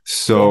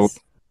 So Yes.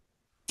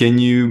 can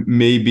you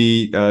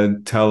maybe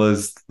tell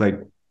us, like,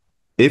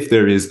 if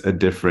there is a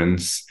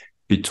difference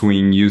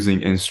between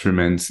using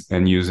instruments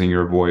and using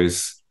your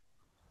voice,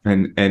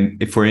 and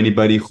for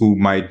anybody who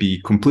might be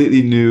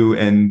completely new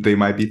and they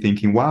might be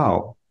thinking,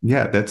 wow,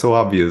 yeah, that's so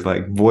obvious,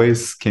 like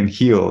voice can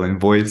heal and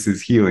voice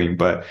is healing,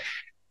 but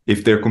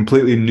if they're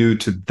completely new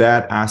to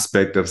that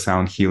aspect of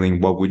sound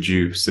healing, what would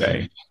you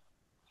say?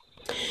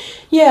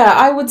 Yeah,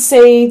 I would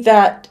say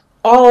that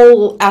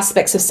all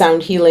aspects of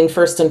sound healing,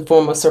 first and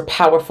foremost, are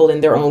powerful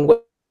in their own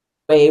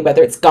way,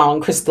 whether it's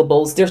gong, crystal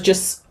bowls, there's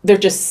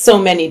just so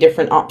many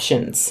different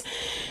options.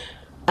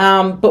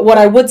 But what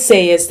I would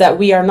say is that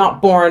we are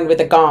not born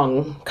with a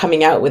gong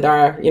coming out with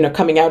our,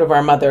 coming out of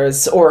our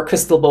mothers, or a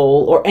crystal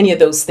bowl or any of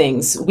those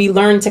things. We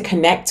learn to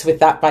connect with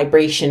that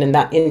vibration and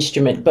that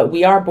instrument, but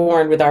we are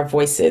born with our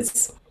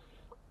voices.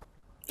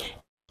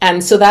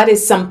 And so that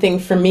is something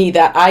for me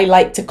that I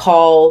like to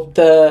call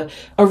the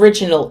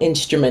original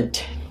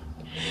instrument,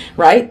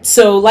 right?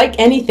 So, like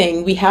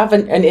anything, we have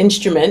an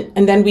instrument,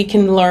 and then we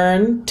can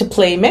learn to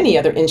play many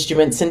other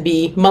instruments and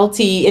be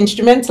multi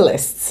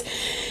instrumentalists.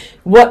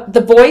 What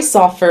the voice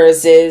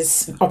offers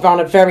is, on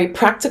a very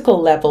practical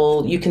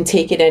level, you can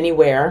take it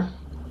anywhere.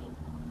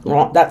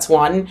 Well, that's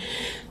one.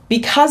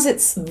 Because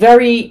it's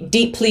very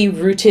deeply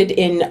rooted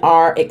in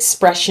our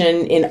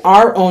expression, in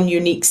our own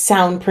unique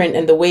sound print,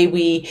 and the way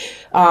we,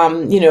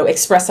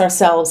 express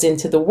ourselves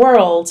into the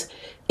world,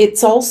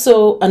 it's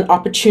also an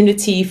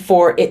opportunity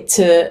for it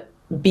to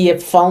be a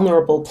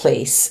vulnerable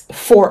place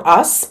for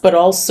us, but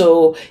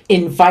also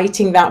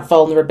inviting that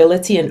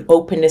vulnerability and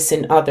openness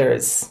in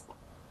others.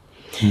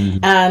 Mhm.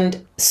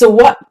 And so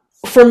what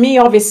for me,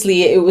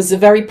 obviously, it was a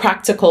very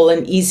practical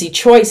and easy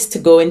choice to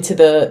go into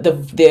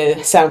the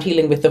sound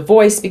healing with the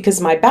voice, because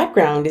my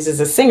background is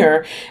as a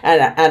singer,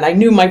 and I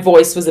knew my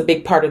voice was a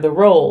big part of the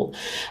role.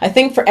 I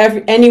think for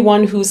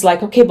anyone who's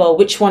like, okay, well,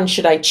 which one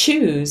should I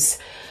choose?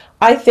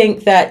 I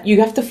think that you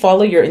have to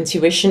follow your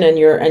intuition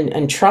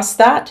and trust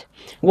that.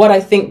 What I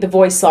think the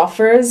voice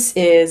offers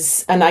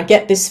is, and I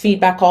get this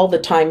feedback all the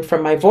time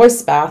from my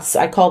voice baths,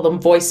 I call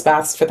them voice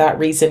baths for that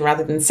reason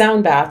rather than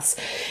sound baths,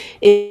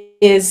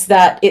 is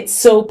that it's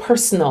so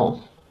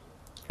personal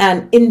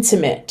and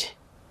intimate,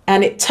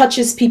 and it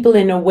touches people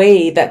in a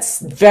way that's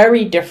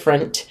very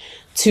different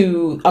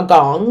to a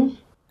gong,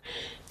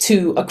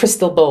 to a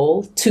crystal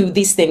bowl, to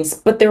these things,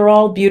 but they're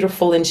all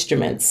beautiful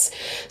instruments.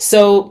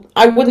 So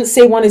I wouldn't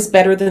say one is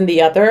better than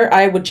the other.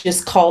 I would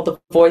just call the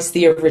voice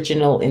the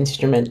original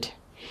instrument.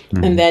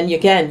 And Mhm. then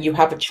again, you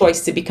have a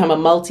choice to become a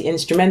multi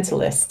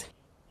instrumentalist.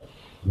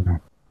 Yeah,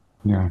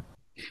 yeah,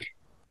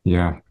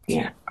 yeah.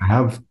 Yeah. I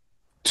have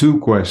two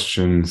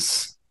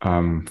questions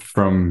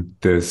from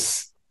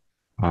this.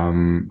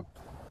 Um,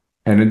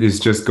 and it is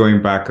just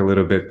going back a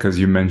little bit because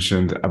you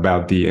mentioned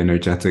about the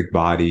energetic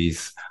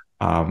bodies.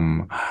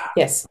 Um,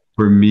 Yes.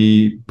 for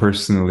me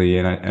personally,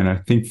 and I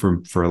think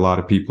for a lot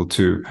of people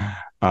too,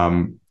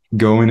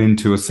 going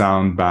into a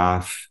sound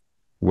bath,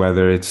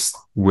 whether it's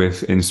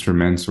with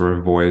instruments or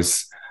a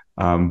voice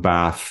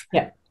bath,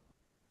 Yeah.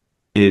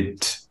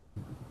 it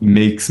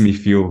makes me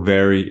feel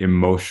very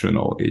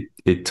emotional.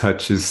 It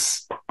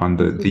touches on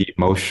Mm-hmm. the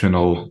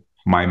emotional,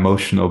 my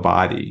emotional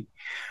body.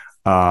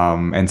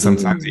 And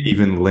sometimes it Mm.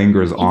 even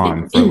lingers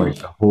on for like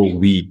the whole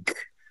week.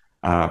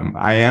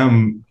 I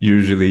am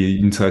usually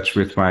in touch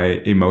with my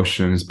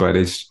emotions, but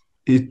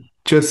it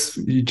just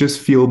you just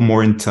feel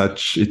more in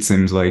touch. It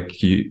seems like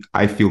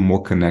I feel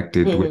more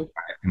connected with Mm.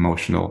 my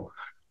emotional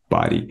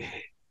body.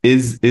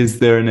 Is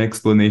there an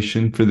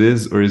explanation for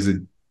this, or is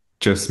it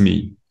just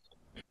me?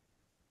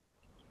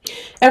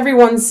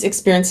 Everyone's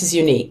experience is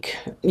unique.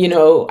 You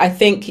know, I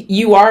think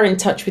you are in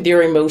touch with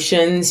your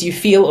emotions. You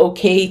feel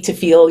okay to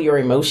feel your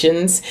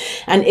emotions.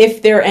 And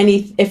if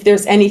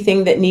there's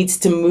anything that needs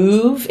to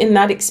move in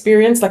that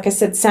experience, like I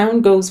said,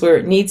 sound goes where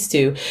it needs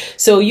to.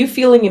 So you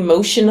feeling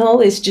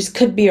emotional is just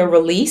could be a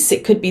release.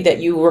 It could be that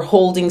you were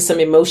holding some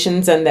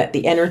emotions and that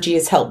the energy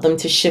has helped them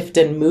to shift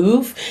and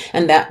move.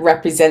 And that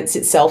represents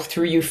itself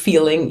through you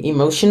feeling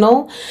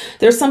emotional.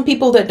 There's some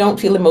people that don't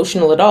feel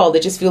emotional at all. They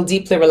just feel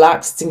deeply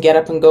relaxed and get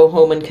up and go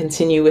home and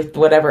continue with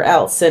whatever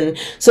else. And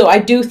so I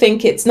do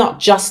think it's not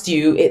just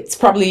you. It's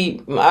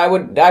probably, I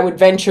would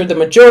venture, the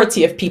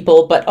majority of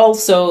people, but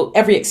also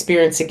every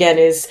experience again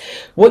is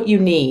what you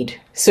need.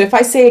 So if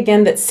I say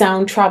again that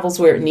sound travels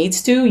where it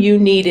needs to, you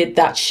needed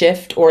that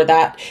shift or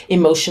that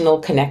emotional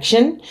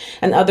connection,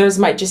 and others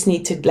might just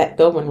need to let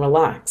go and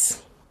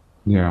relax.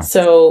 Yeah.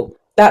 So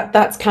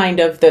that's kind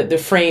of the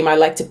frame I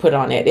like to put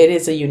on it. It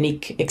is a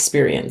unique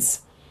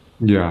experience.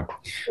 Yeah.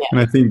 And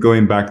I think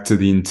going back to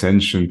the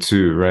intention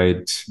too,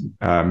 right?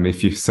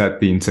 If you set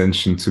the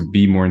intention to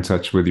be more in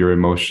touch with your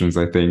emotions,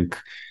 I think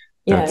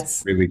that's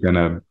Yes. really going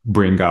to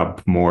bring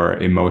up more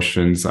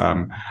emotions.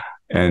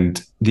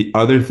 And the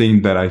other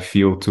thing that I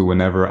feel too,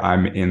 whenever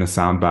I'm in a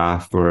sound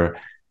bath or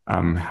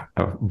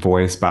a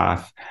voice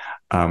bath,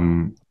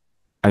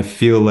 I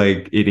feel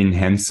like it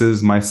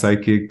enhances my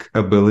psychic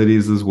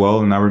abilities as well.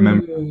 And I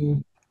remember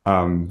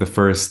Mm. the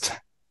first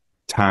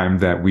time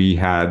that we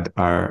had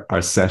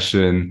our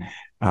session,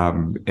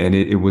 and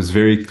it was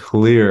very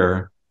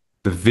clear.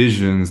 The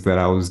visions that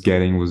I was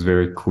getting was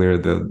very clear.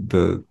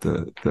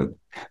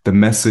 The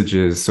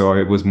messages. So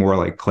it was more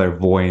like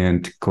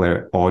clairvoyant,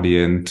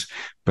 clairaudient.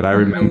 But I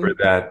remember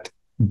Hmm. that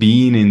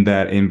being in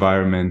that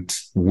environment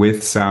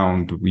with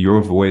sound,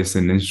 your voice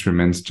and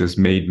instruments just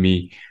made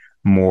me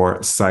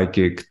more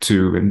psychic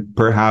too. And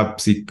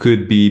perhaps it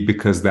could be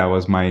because that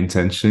was my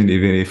intention,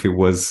 even if it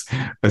was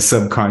a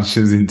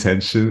subconscious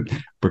intention,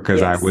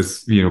 because I Yes.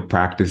 was,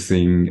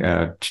 practicing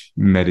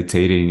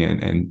meditating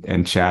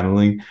and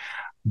channeling.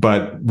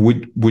 But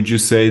would you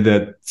say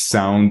that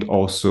sound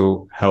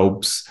also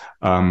helps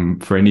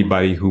for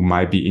anybody who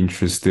might be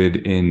interested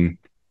in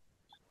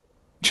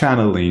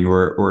channeling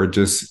or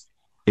just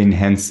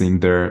enhancing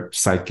their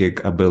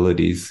psychic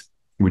abilities?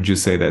 Would you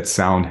say that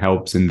sound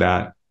helps in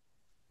that?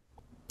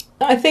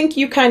 I think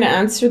you kind of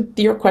answered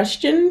your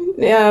question,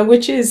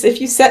 which is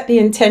if you set the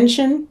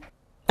intention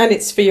and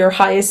it's for your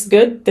highest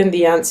good, then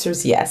the answer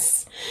is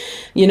yes.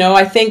 You know,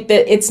 I think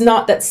that it's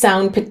not that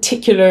sound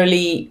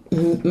particularly,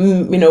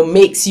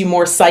 makes you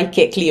more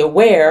psychically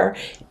aware,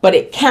 but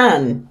it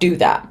can do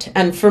that.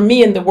 And for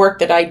me, in the work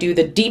that I do,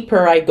 the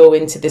deeper I go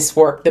into this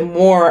work, the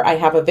more I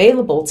have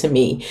available to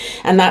me.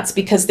 And that's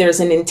because there's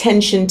an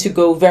intention to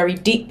go very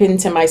deep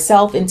into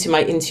myself, into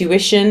my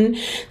intuition,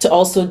 to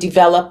also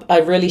develop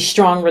a really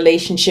strong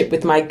relationship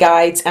with my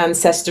guides,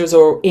 ancestors,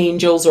 or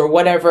angels, or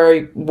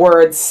whatever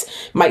words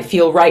might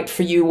feel right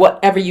for you,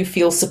 whatever you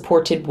feel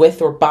supported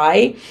with or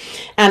by.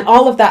 And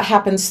all of that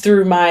happens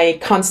through my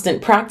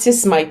constant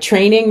practice, my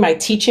training, my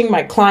teaching,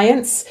 my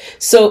clients.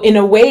 So in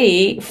a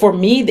way, for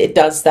me, it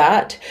does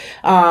that.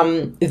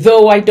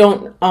 Though I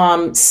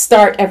don't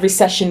start every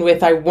session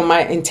with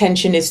my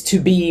intention is to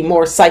be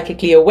more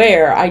psychically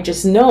aware. I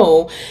just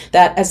know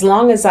that as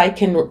long as I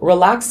can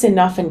relax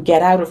enough and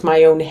get out of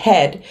my own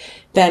head,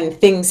 then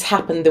things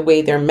happen the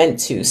way they're meant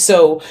to.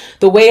 So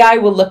the way I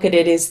will look at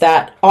it is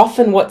that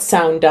often what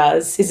sound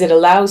does is it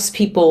allows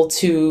people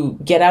to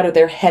get out of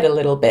their head a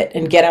little bit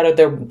and get out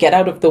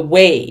of the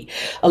way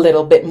a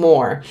little bit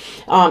more,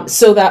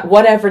 so that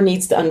whatever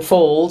needs to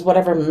unfold,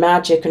 whatever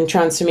magic and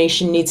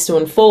transformation needs to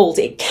unfold,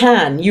 it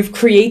can. You've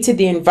created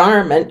the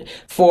environment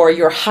for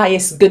your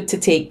highest good to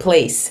take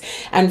place.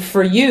 And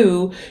for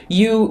you,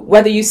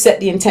 whether you set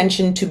the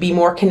intention to be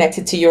more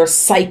connected to your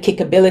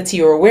psychic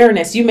ability or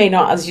awareness, you may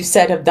not, as you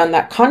said, have done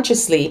that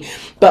consciously,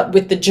 but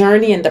with the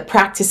journey and the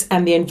practice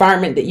and the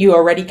environment that you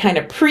already kind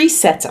of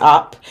pre-set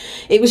up,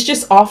 it was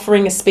just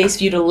offering a space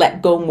for you to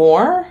let go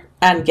more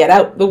and get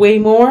out the way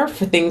more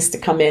for things to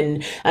come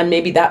in. And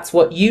maybe that's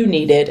what you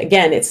needed.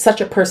 Again, it's such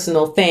a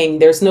personal thing.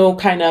 There's no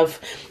kind of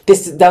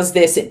this does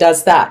this, it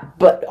does that,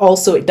 but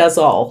also it does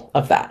all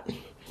of that.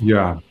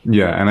 Yeah,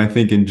 yeah. And I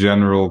think in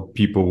general,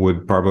 people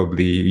would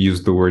probably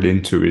use the word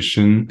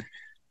intuition.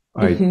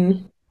 Like Hmm.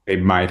 they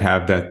might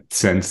have that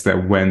sense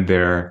that when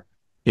they're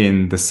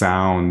in the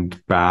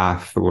sound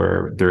bath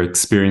or they're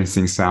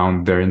experiencing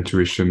sound, their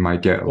intuition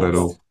might get a Yes.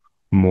 little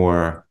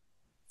more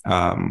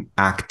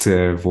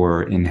active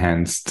or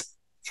enhanced.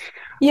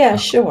 Yeah,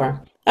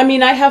 sure. I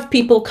mean, I have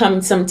people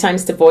come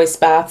sometimes to voice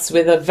baths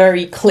with a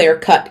very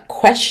clear-cut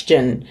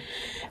question,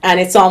 and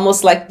it's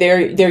almost like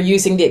they're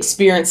using the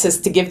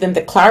experiences to give them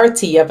the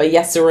clarity of a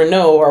yes or a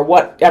no or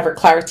whatever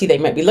clarity they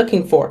might be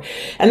looking for.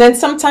 And then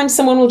sometimes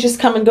someone will just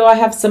come and go, I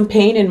have some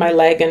pain in my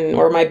leg and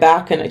or my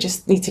back, and I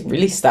just need to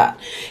release that.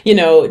 You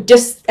know,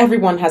 just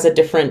everyone has a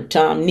different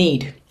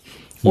need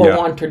or Yeah.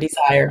 want or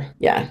desire.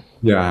 Yeah.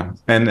 Yeah,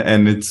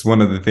 and it's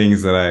one of the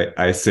things that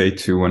I say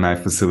too when I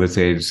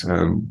facilitate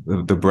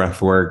the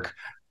breath work.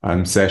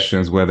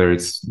 sessions, whether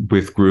it's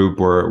with group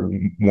or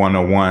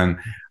one-on-one,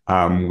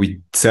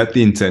 we set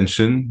the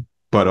intention,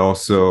 but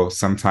also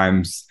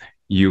sometimes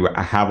you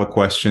have a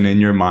question in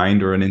your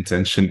mind or an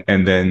intention,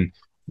 and then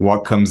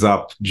what comes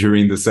up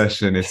during the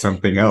session is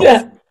something else.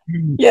 Yeah.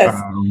 Yes.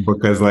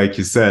 Because like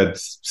you said,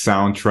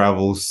 sound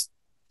travels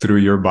through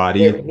your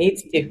body Where it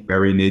needs to.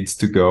 where it needs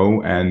to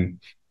go, and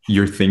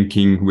you're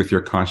thinking with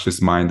your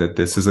conscious mind that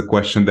this is a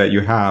question that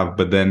you have,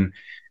 but then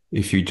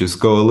if you just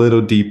go a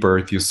little deeper,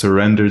 if you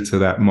surrender to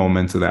that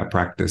moment, to that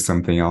practice,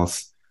 something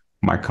else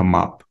might come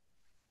up.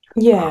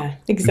 Yeah, So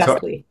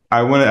exactly.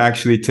 I want to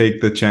actually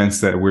take the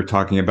chance that we're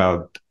talking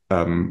about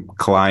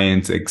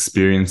client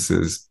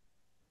experiences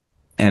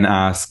and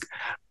ask,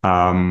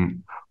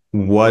 um,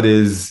 what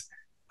is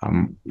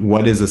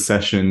a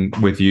session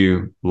with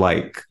you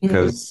like?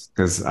 Because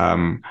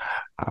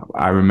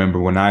I remember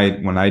when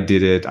I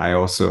did it,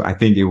 I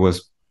think it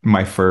was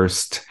my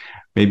first.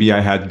 Maybe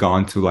I had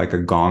gone to like a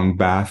gong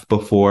bath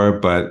before,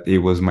 but it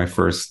was my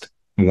first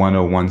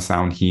 101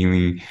 sound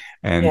healing.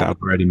 And Yeah.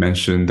 I've already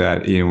mentioned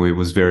that, it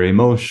was very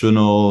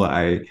emotional.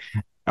 I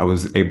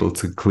was able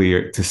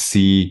to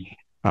see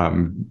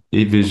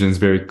visions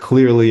very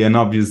clearly. And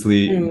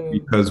obviously,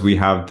 because we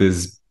have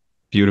this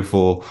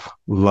beautiful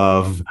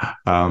love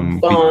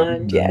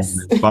Bond, yes.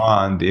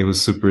 bond, it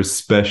was super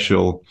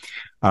special.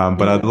 But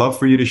Yeah. I'd love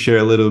for you to share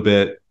a little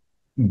bit.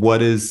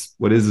 What is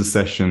a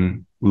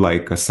session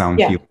like, a sound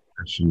Yeah. healing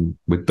session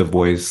with the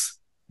voice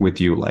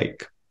with you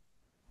like?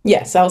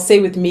 Yes, I'll say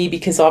with me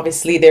because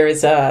obviously there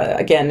is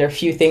again, there are a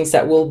few things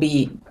that will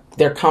be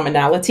their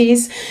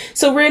commonalities.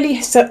 So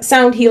really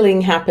sound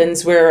healing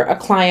happens where a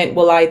client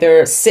will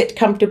either sit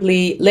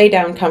comfortably, lay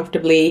down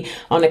comfortably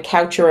on a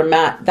couch or a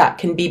mat, that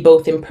can be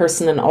both in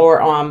person and or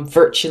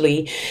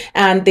virtually,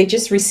 and they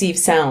just receive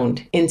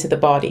sound into the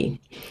body.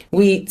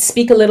 We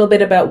speak a little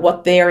bit about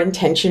what their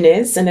intention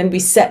is, and then we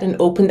set and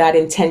open that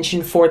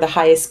intention for the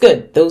highest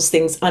good. Those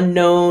things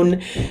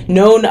unknown,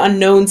 known,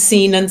 unknown,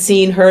 seen,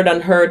 unseen, heard,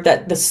 unheard,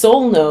 that the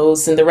soul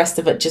knows, and the rest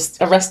of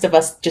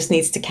us just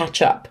needs to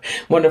catch up.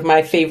 One of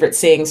my favorite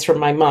sayings from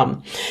my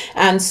mom.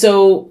 And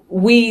so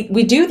we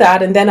do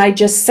that, and then I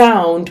just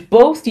sound,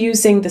 both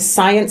using the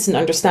science and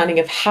understanding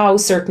of how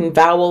certain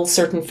vowels,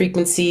 certain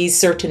frequencies,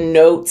 certain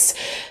notes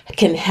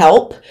can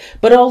help,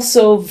 but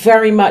also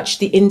very much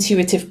the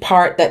intuitive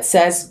part that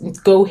says,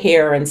 go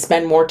here and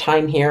spend more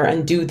time here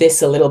and do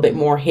this a little bit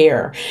more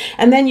here.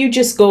 And then you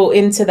just go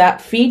into that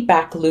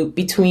feedback loop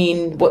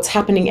between what's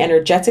happening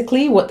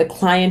energetically, what the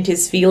client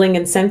is feeling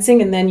and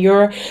sensing, and then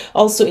your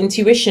also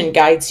intuition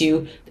guides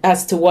you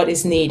as to what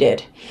is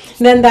needed.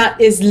 And then that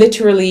is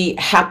literally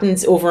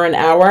happens over an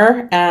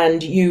hour,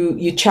 and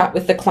you chat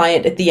with the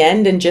client at the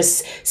end and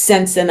just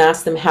sense and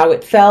ask them how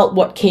it felt,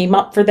 what came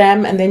up for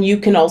them, and then you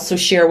can also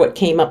share what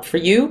came up for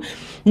you,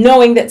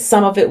 knowing that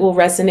some of it will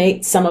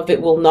resonate, some of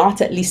it will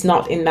not, at least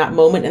not in that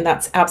moment, and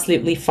that's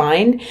absolutely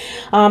fine.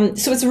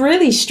 So it's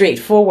really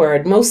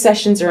straightforward. Most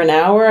sessions are an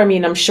hour. I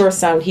mean, I'm sure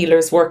sound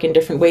healers work in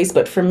different ways,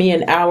 but for me,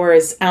 an hour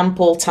is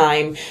ample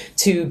time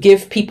to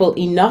give people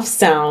enough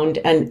sound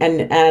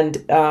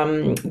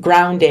and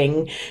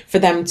grounding for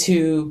them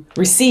to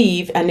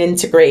receive and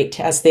integrate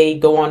as they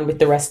go on with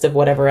the rest of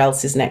whatever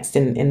else is next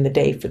in the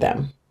day for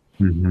them.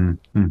 Mm-hmm,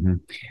 mm-hmm.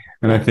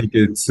 And I think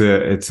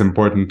it's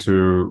important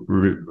to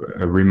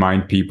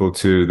remind people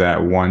too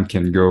that one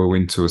can go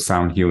into a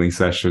sound healing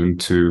session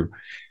to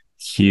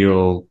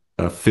heal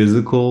a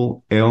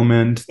physical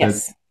ailment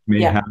Yes. that may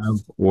Yeah. have,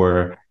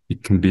 or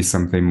it can be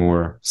something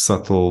more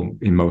subtle,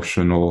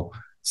 emotional,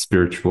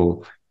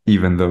 spiritual,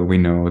 even though we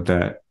know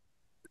that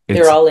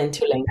They're all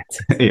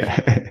interlinked.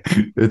 yeah,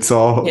 it's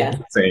all Yeah.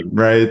 the same,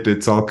 right?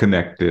 It's all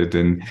connected.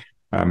 And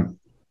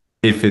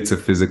if it's a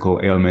physical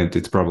ailment,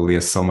 it's probably a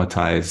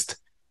somatized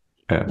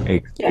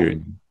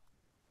experience.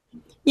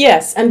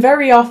 Yes, and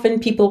very often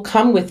people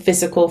come with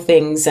physical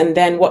things, and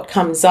then what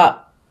comes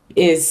up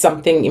is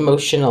something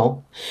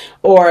emotional,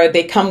 or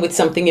they come with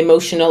something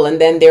emotional and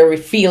then they're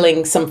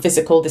feeling some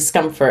physical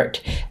discomfort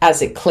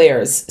as it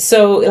clears.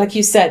 So like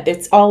you said,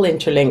 it's all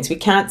interlinked. We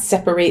can't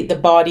separate the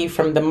body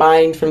from the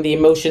mind, from the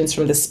emotions,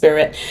 from the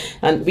spirit,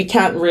 and we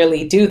can't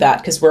really do that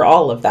because we're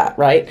all of that,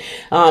 right?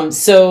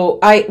 So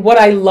what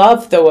I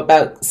love though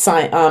about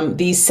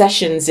these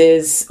sessions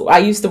is I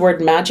use the word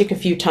magic a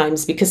few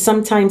times, because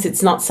sometimes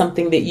it's not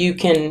something that you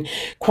can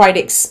quite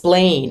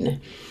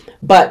explain.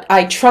 But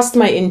I trust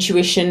my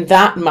intuition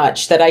that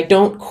much that I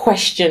don't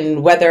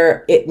question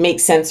whether it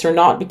makes sense or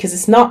not, because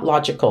it's not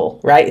logical,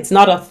 right? It's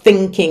not a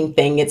thinking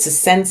thing. It's a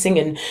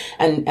sensing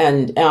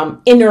and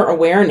inner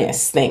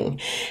awareness thing.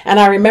 And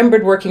I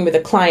remembered working with a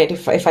client,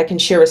 if I can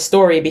share a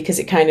story, because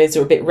it kind of is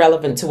a bit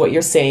relevant to what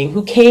you're saying,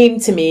 who came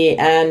to me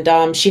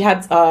and she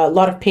had a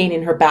lot of pain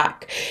in her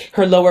back,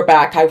 her lower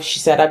back. She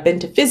said, I've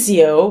been to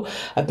physio,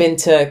 I've been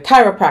to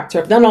chiropractor,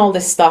 I've done all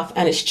this stuff,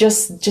 and it's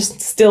just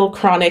still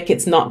chronic.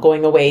 It's not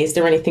going away. Is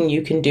there anything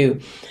you can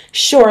do?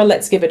 Sure,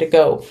 let's give it a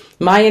go.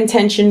 My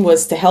intention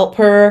was to help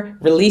her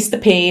release the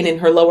pain in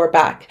her lower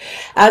back.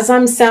 As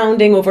I'm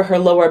sounding over her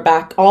lower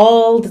back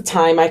all the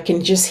time, I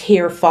can just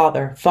hear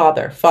Father,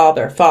 Father,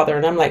 Father, Father.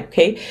 And I'm like,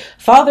 okay,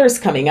 Father's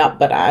coming up,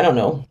 but I don't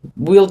know.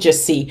 We'll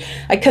just see.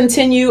 I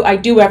continue, I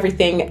do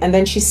everything, and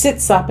then she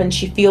sits up and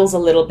she feels a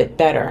little bit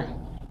better.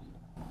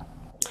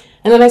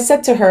 And then I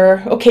said to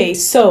her, okay,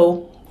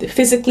 so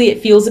physically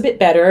it feels a bit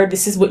better.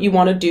 This is what you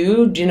want to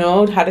do. You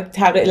know how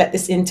to let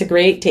this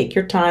integrate. Take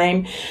your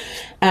time.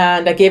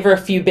 And I gave her a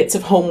few bits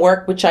of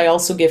homework, which I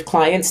also give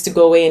clients to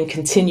go away and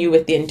continue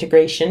with the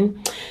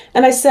integration.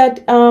 And I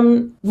said,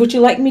 would you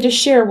like me to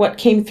share what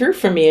came through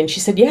for me? And she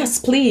said, yes,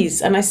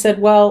 please. And I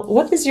said, well,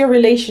 what is your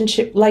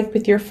relationship like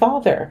with your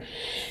father?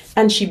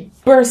 And she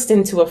burst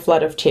into a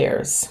flood of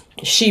tears.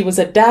 She was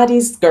a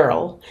daddy's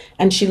girl,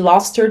 and she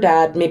lost her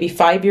dad maybe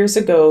 5 years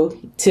ago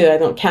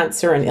to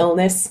cancer and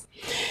illness.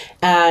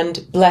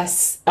 And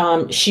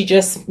she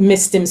just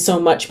missed him so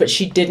much, but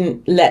she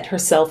didn't let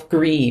herself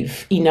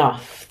grieve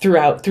enough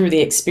through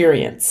the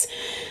experience.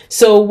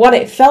 So what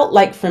it felt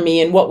like for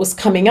me and what was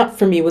coming up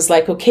for me was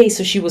like, okay,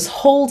 so she was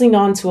holding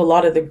on to a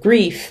lot of the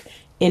grief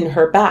in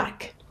her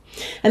back.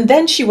 And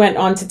then she went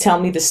on to tell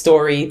me the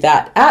story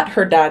that at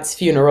her dad's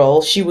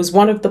funeral, she was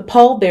one of the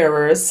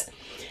pallbearers.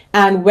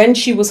 And when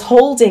she was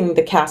holding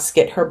the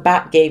casket, her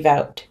back gave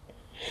out.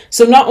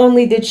 So not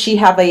only did she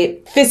have a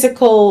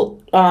physical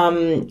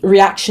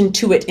reaction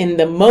to it in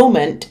the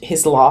moment,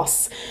 his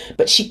loss,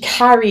 but she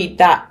carried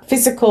that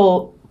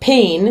physical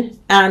pain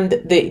and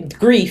the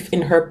grief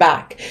in her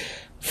back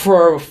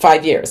for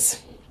 5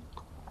 years.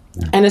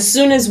 And as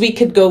soon as we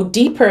could go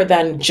deeper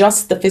than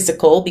just the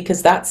physical,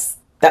 because that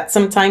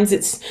sometimes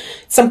it's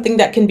something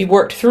that can be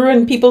worked through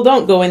and people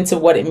don't go into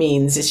what it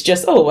means. It's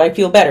just, oh, I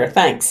feel better,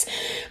 thanks.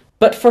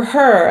 But for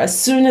her, as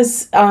soon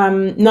as,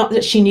 not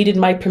that she needed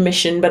my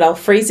permission, but I'll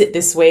phrase it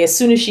this way, as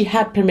soon as she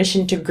had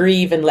permission to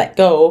grieve and let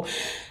go,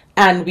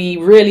 and we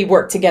really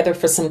worked together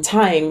for some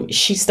time,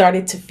 she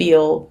started to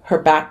feel her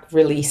back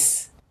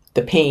release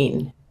the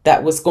pain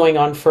that was going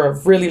on for a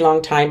really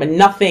long time, and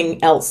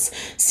nothing else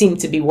seemed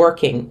to be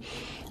working.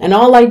 And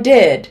all I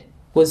did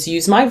was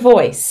use my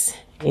voice,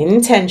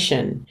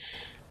 intention,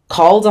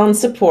 called on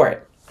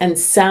support, and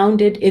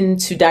sounded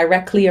into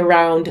directly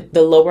around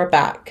the lower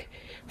back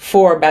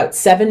for about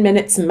 7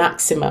 minutes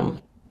maximum.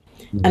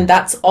 And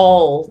that's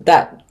all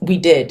that we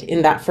did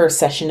in that first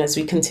session as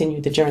we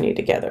continued the journey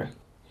together.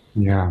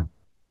 Yeah.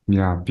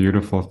 Yeah.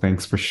 Beautiful.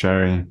 Thanks for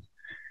sharing.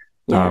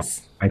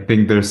 Yes. I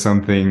think there's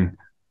something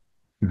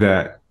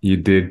that you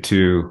did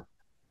too,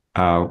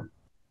 at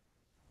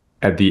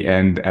the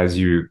end, as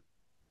you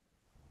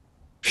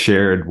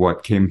shared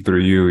what came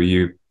through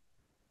you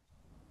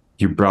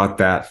brought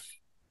that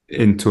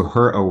into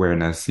her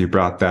awareness. You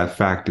brought that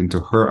fact into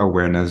her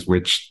awareness,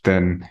 which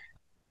then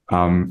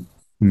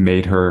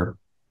made her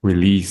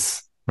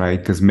release, right?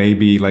 Because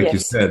maybe, like you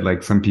said,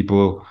 like some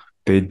people,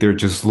 they're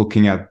just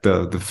looking at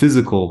the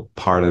physical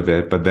part of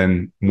it, but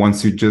then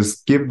once you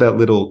just give that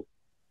little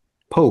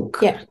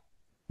poke,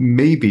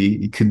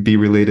 maybe it could be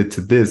related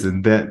to this,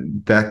 and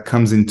that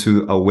comes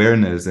into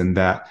awareness, and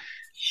that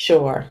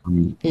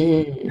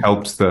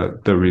helps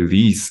the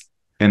release.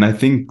 And I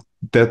think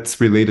that's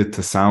related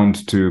to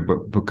sound too,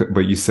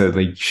 but you said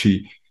like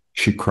she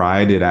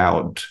cried it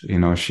out,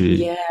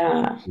 she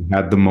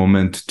had the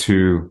moment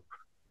to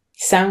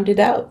sound it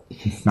out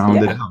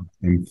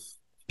and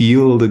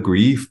feel the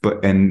grief,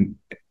 and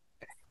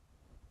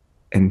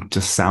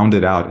just sound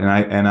it out.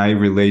 And I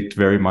relate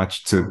very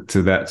much to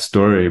that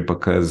story,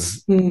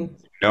 because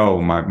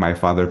my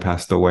father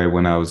passed away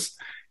when I was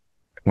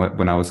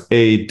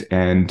 8,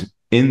 and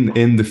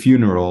in the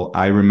funeral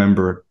I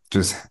remember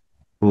just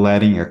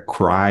letting a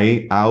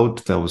cry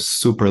out that was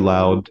super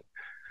loud.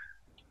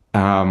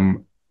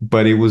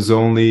 But it was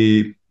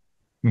only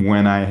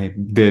when I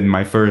did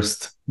my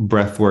first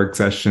breathwork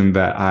session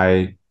that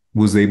I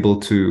was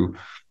able to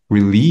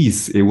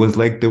release. It was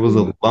like there was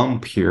a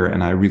lump here,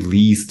 and I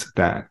released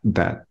that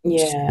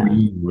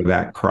scream or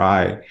that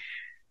cry.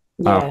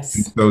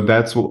 So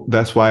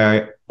that's why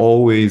I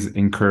always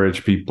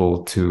encourage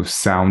people to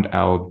sound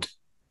out.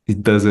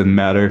 It doesn't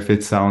matter if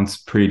it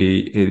sounds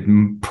pretty. It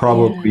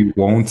probably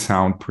won't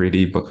sound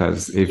pretty,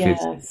 because if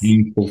it's a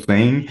painful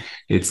thing,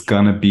 it's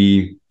gonna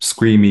be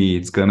screamy.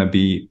 It's gonna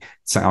be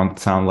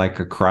sound like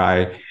a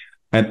cry.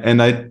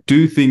 And I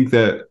do think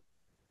that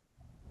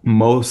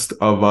most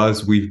of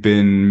us, we've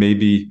been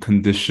maybe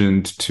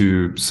conditioned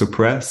to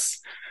suppress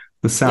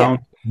the sound,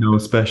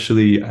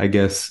 especially, I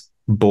guess,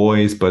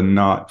 boys, but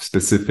not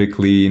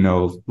specifically,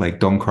 like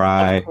don't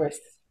cry. Of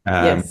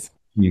course.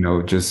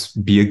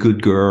 Just be a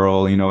good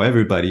girl.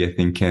 Everybody, I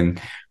think, can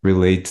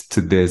relate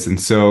to this.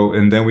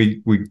 And then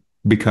we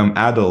become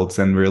adults,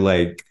 and we're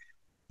like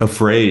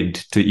afraid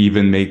to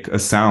even make a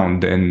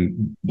sound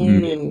and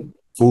make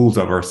fools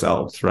of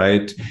ourselves,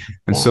 right?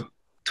 And so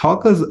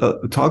talk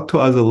to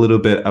us a little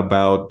bit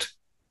about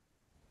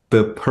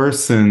the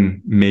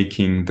person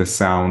making the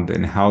sound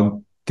and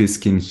how this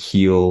can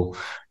heal.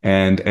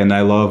 And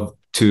I love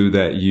too,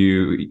 that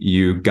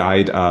you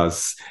guide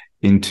us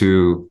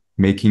into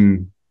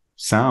making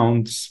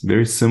sounds,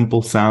 very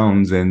simple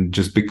sounds, and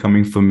just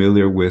becoming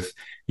familiar with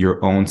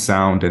your own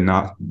sound and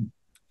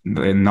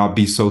not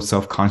be so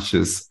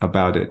self-conscious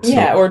about it.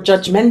 Yeah, or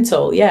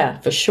judgmental. Yeah,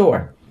 for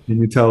sure.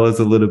 Can you tell us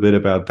a little bit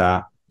about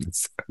that?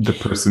 It's the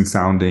person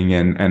sounding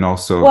and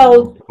also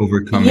Well,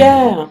 overcoming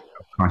yeah.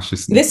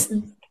 consciousness.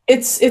 This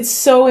it's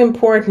so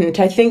important.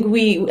 I think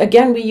we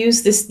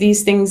use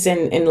these things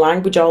in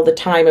language all the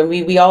time, and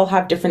we all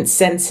have different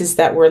senses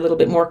that we're a little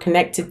bit more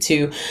connected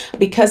to.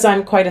 Because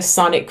I'm quite a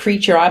sonic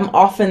creature, I'm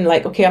often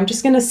like, okay, I'm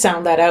just going to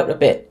sound that out a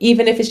bit,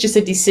 even if it's just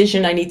a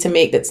decision I need to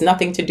make that's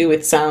nothing to do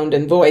with sound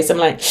and voice. I'm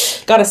like,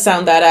 gotta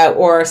sound that out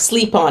or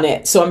sleep on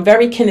it. So I'm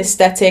very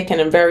kinesthetic,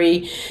 and I'm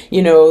very,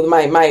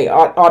 my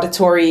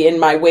auditory in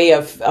my way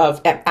of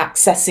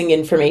accessing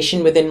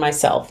information within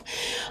myself.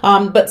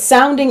 But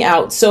sounding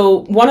out.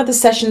 So one of the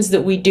sessions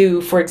that we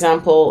do, for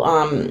example,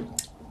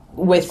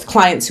 with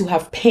clients who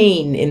have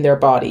pain in their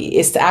body,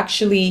 is to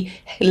actually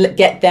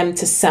get them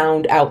to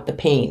sound out the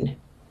pain.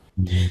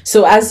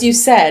 So as you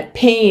said,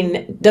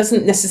 pain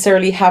doesn't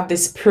necessarily have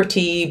this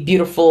pretty,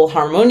 beautiful,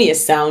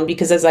 harmonious sound,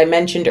 because as I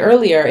mentioned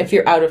earlier, if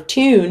you're out of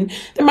tune,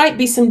 there might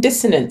be some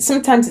dissonance.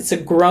 Sometimes it's a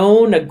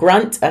groan, a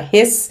grunt, a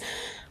hiss.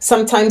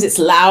 Sometimes it's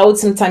loud,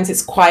 sometimes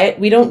it's quiet.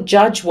 We don't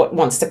judge what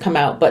wants to come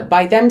out, but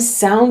by them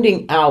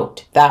sounding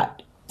out that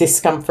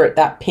discomfort,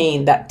 that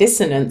pain, that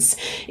dissonance,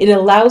 it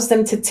allows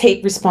them to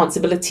take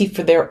responsibility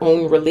for their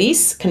own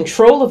release,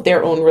 control of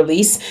their own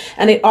release,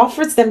 and it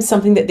offers them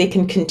something that they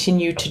can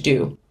continue to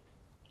do.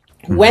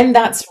 When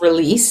that's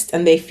released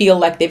and they feel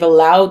like they've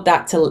allowed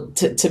that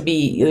to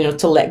be,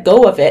 to let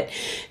go of it,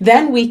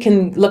 then we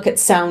can look at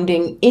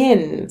sounding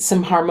in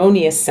some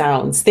harmonious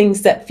sounds,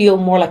 things that feel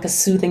more like a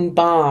soothing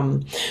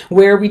balm,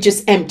 where we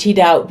just emptied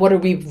out. What are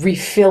we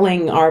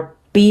refilling our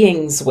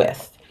beings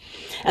with?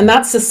 And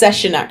that's the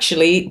session,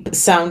 actually,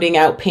 sounding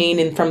out pain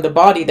in from the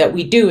body, that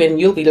we do.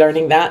 And you'll be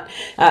learning that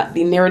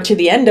nearer to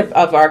the end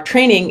of our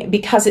training,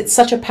 because it's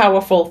such a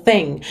powerful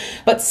thing.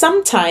 But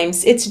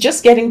sometimes it's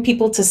just getting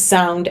people to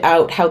sound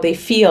out how they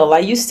feel. I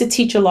used to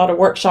teach a lot of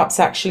workshops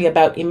actually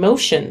about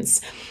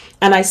emotions.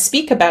 And I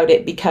speak about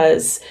it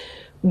because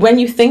when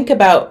you think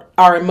about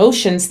our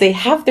emotions, they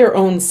have their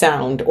own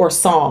sound or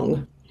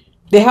song.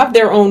 They have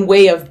their own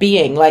way of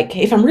being. Like,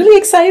 if I'm really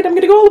excited, I'm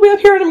going to go all the way up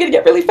here and I'm going to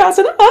get really fast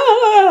and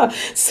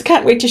so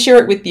can't wait to share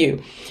it with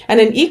you. And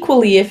then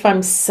equally, if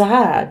I'm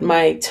sad,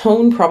 my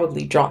tone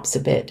probably drops a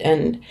bit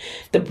and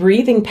the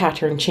breathing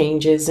pattern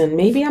changes, and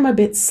maybe I'm a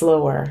bit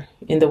slower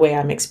in the way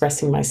I'm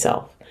expressing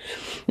myself.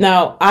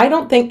 Now, I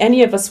don't think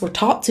any of us were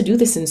taught to do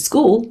this in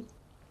school.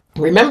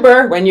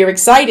 Remember, when you're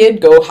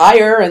excited, go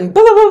higher and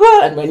blah, blah, blah,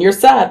 blah. And when you're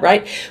sad,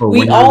 right? Or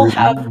we all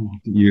have...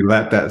 You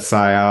let that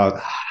sigh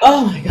out.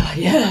 Oh my God,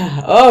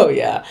 yeah. Oh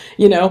yeah.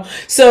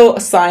 So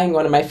sighing,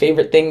 one of my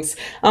favorite things.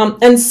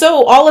 And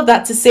so all of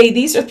that to say,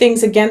 these are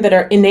things, again, that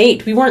are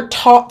innate. We weren't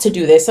taught to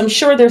do this. I'm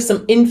sure there's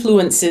some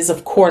influences,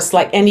 of course,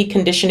 like any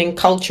conditioning,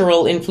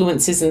 cultural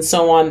influences and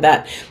so on,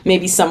 that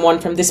maybe someone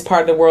from this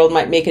part of the world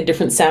might make a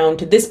different sound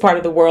to this part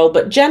of the world.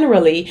 But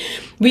generally,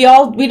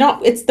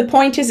 the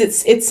point is,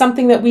 it's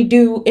something that we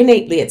do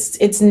innately.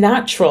 It's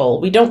natural.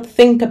 We don't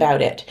think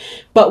about it,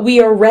 but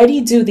we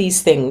already do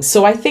these things.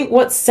 So I think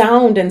what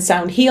sound and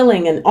sound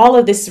healing and all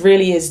of this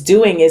really is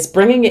doing is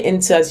bringing it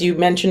into, as you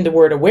mentioned the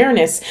word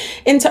awareness,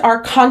 into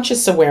our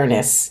conscious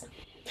awareness.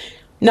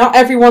 Not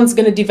everyone's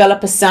going to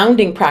develop a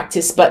sounding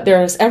practice, but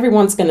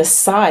everyone's going to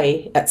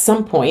sigh at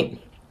some point.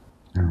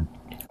 Yeah.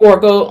 Or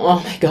go,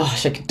 oh my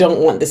gosh, I don't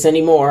want this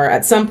anymore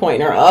at some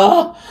point,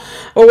 or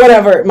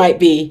whatever it might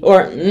be,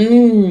 or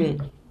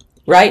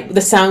right?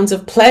 The sounds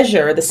of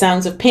pleasure, the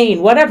sounds of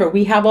pain, whatever.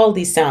 We have all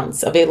these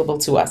sounds available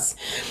to us.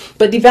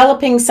 But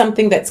developing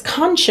something that's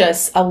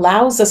conscious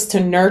allows us to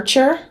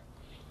nurture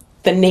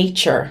the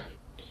nature.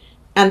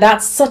 And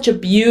that's such a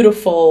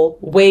beautiful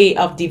way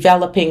of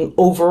developing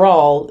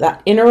overall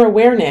that inner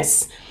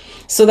awareness,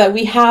 so that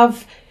we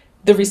have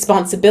the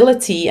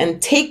responsibility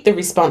and take the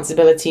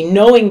responsibility,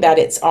 knowing that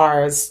it's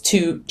ours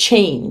to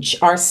change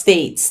our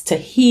states, to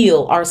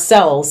heal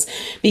ourselves.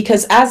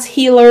 Because as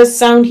healers,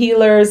 sound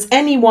healers,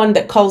 anyone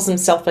that calls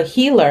himself a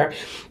healer,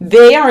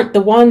 they aren't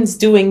the ones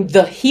doing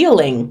the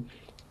healing.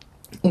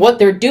 What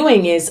they're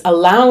doing is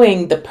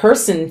allowing the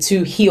person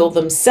to heal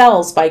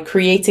themselves by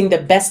creating the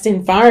best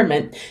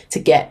environment to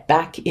get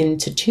back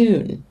into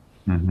tune.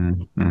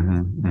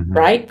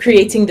 Right?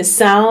 Creating the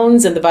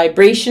sounds and the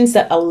vibrations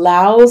that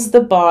allows the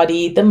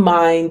body, the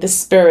mind, the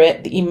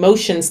spirit, the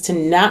emotions to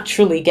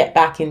naturally get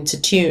back into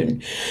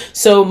tune.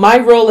 So my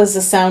role as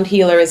a sound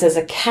healer is as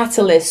a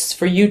catalyst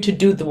for you to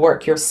do the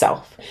work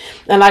yourself.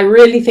 And I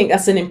really think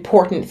that's an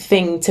important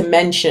thing to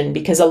mention,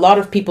 because a lot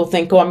of people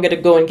think, oh, I'm going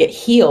to go and get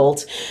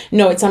healed.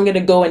 No, it's I'm going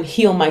to go and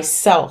heal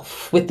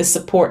myself with the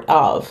support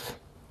of.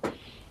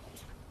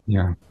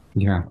 Yeah.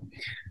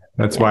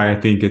 That's why I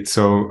think it's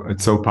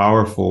so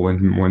powerful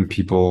when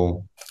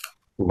people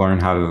learn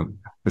how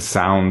to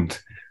sound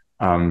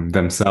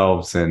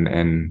themselves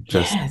and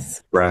just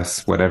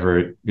express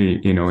whatever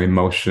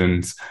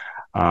emotions.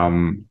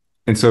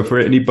 And so for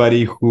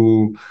anybody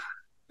who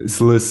is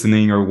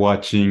listening or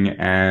watching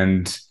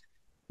and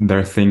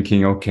they're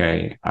thinking,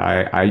 okay,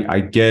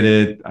 I get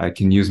it. I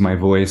can use my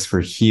voice for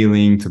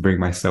healing to bring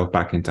myself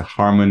back into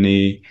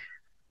harmony,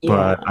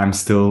 but Yeah. I'm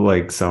still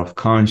like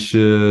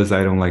self-conscious.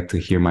 I don't like to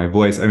hear my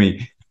voice. I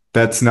mean,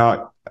 that's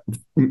not,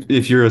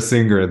 if you're a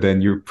singer,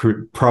 then you're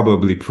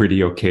probably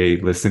pretty okay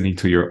listening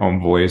to your own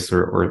voice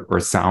or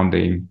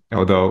sounding,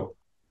 although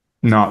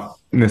not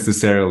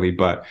necessarily,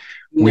 but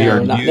we are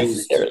No, not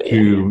used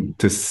necessarily.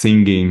 to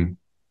singing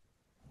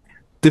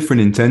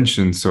different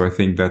intentions. So I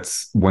think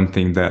that's one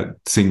thing that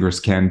singers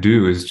can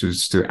do is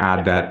just to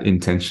add that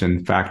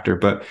intention factor.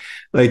 But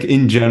like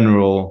in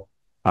general,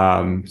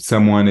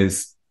 someone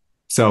is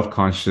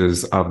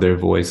self-conscious of their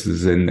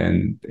voices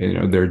and you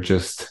know they're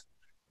just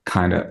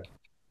kind of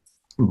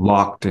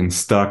locked and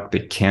stuck. They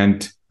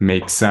can't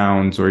make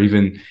sounds, or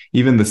even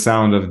the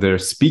sound of their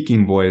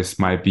speaking voice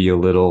might be a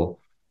little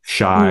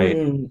shy.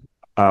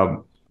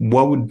 Mm.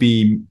 What would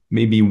be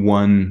maybe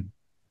one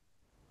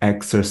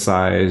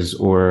exercise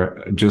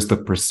or just a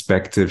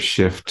perspective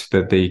shift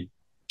that they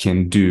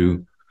can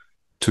do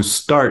to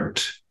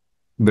start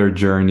their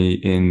journey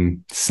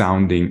in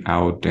sounding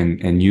out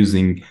and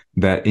using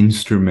that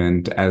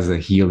instrument as a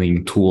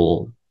healing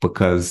tool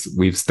because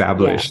we've Yeah.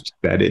 established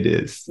that it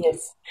is.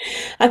 Yes.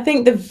 I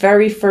think the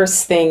very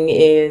first thing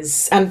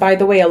is, and by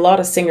the way, a lot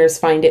of singers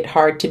find it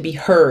hard to be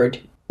heard.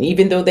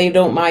 Even though they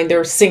don't mind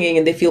their singing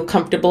and they feel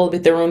comfortable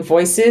with their own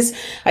voices,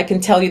 I can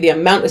tell you the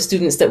amount of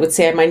students that would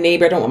say, my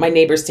neighbor, I don't want my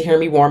neighbors to hear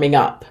me warming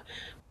up,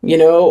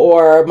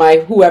 or my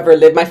whoever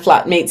lived, my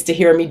flatmates to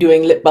hear me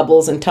doing lip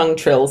bubbles and tongue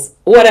trills,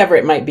 whatever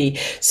it might be.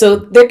 So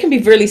there can be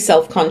really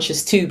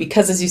self-conscious too,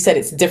 because as you said,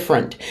 it's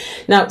different.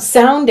 Now,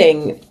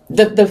 sounding,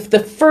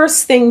 the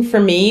first thing for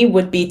me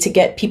would be to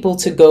get people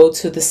to go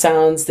to the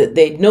sounds that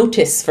they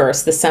notice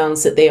first, the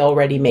sounds that they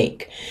already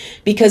make,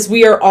 because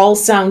we are all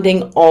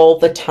sounding all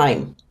the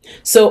time.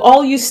 So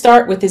all you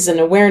start with is an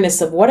awareness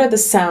of what are the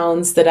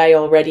sounds that I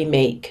already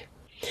make.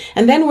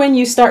 And then when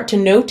you start to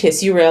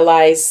notice, you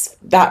realize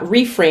that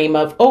reframe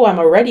of, oh, I'm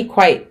already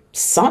quite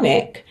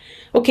sonic.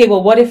 Okay,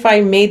 well, what if I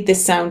made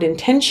this sound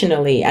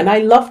intentionally? And I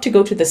love to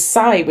go to the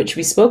sigh, which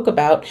we spoke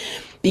about,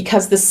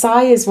 because the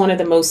sigh is one of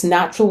the most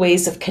natural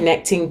ways of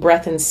connecting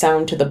breath and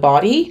sound to the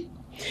body.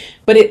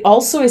 But it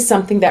also is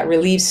something that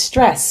relieves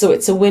stress. So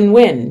it's a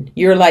win-win.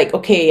 You're like,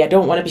 okay, I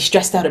don't want to be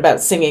stressed out about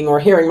singing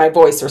or hearing my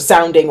voice or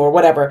sounding or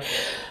whatever.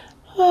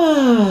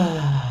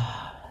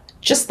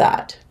 Just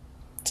that.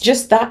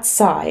 Just that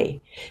sigh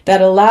that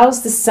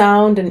allows the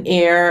sound and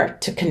air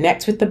to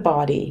connect with the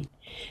body.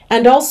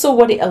 And also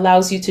what it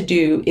allows you to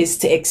do is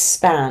to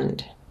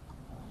expand.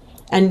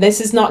 And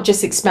this is not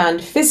just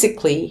expand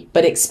physically,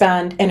 but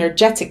expand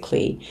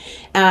energetically.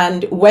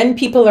 And when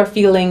people are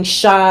feeling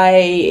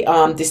shy,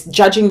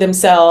 judging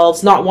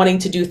themselves, not wanting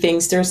to do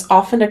things, there's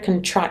often a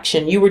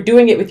contraction. You were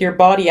doing it with your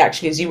body,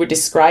 actually, as you were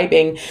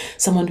describing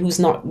someone who's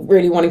not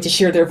really wanting to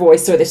share their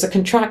voice, so there's a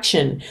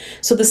contraction.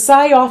 So the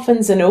sigh often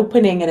is an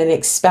opening and an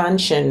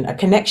expansion, a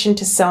connection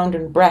to sound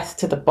and breath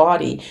to the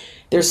body.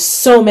 There's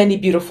so many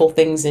beautiful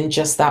things in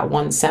just that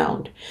one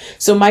sound.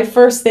 So my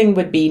first thing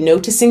would be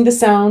noticing the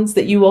sounds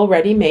that you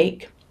already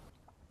make.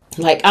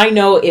 Like I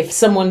know if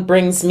someone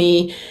brings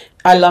me,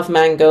 I love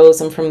mangoes.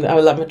 I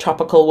love a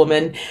tropical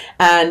woman.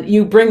 And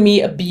you bring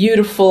me a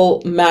beautiful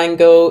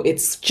mango.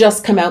 It's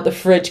just come out the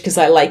fridge because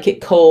I like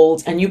it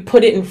cold. And you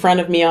put it in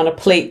front of me on a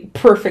plate,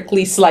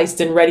 perfectly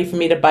sliced and ready for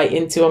me to bite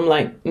into. I'm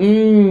like,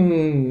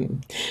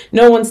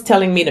 No one's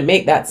telling me to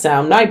make that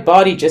sound. My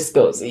body just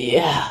goes,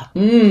 yeah,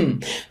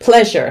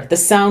 pleasure, the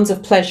sounds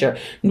of pleasure.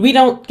 We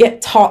don't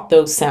get taught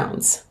those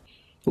sounds.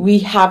 We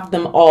have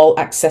them all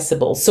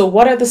accessible. So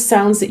what are the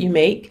sounds that you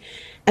make?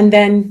 And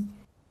then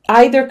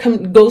either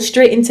go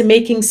straight into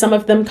making some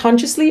of them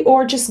consciously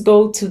or just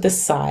go to the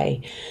sigh.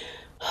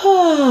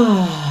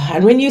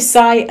 And when you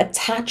sigh,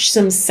 attach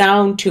some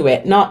sound to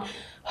it, not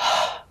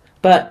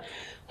but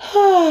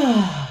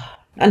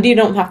and you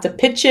don't have to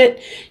pitch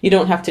it. You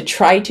don't have to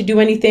try to do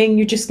anything.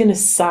 You're just going to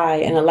sigh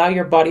and allow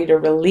your body to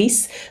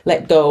release,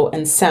 let go,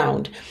 and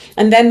sound.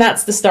 And then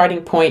that's the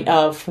starting point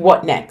of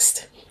what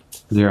next.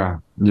 Yeah,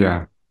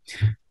 yeah.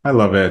 I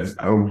love it.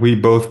 We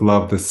both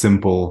love the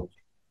simple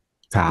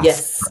tasks,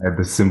 Yes. right?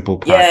 The simple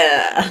practice.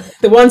 Yeah.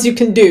 The ones you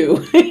can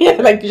do.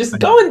 Like just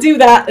go and do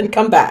that and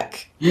come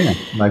back. Yeah.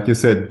 Like you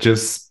said,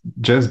 just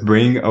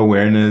bring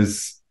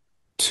awareness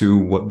to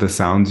what the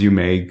sounds you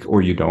make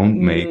or you don't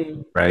make,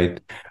 right?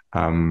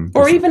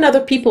 Or even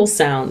other people's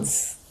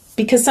sounds.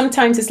 Because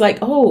sometimes it's like,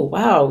 oh,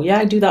 wow, yeah,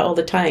 I do that all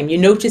the time. You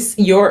notice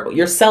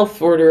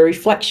yourself or the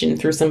reflection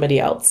through somebody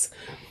else.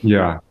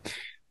 Yeah.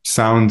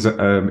 Sounds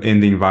in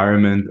the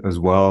environment as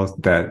well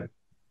that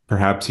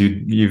perhaps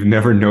you've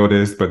never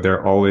noticed, but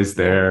they're always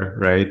there,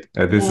 right?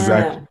 This is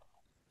actually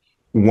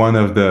one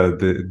of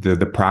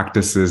the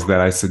practices that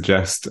I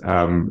suggest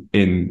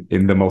in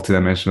the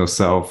multidimensional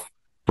self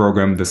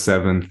program. The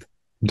seventh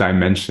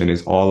dimension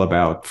is all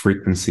about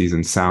frequencies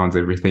and sounds,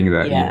 everything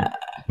that you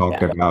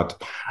talked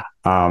about.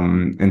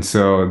 And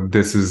so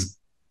this is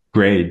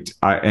great.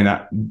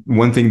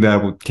 One thing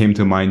that came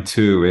to mind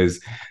too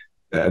is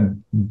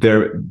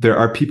there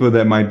are people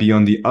that might be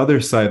on the other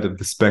side of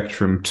the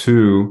spectrum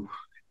too,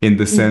 in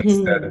the sense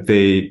that Hmm.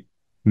 they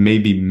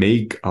maybe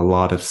make a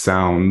lot of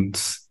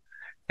sounds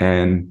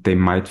and they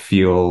might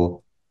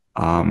feel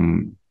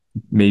um,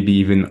 maybe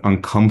even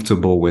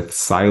uncomfortable with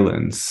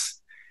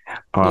silence,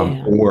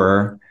 Yeah.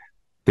 or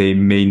they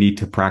may need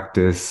to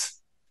practice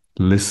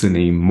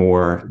listening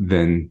more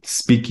than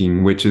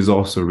speaking, which is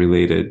also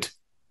related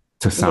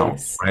to sound,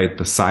 Yes. right?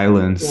 The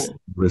silence Yeah.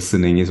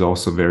 listening is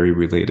also very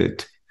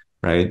related,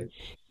 right?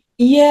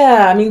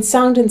 Yeah, I mean,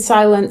 sound and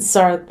silence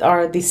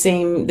are the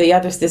same. The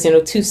others, there's,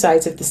 two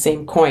sides of the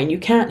same coin. You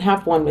can't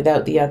have one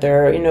without the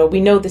other.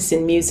 We know this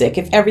in music.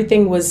 If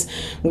everything was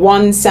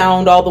one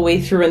sound all the way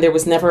through and there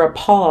was never a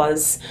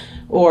pause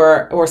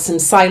or some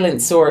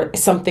silence or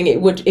something,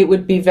 it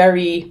would be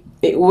very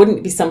it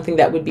wouldn't be something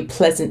that would be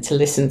pleasant to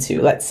listen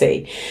to, let's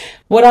say.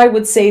 What I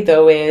would say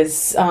though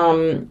is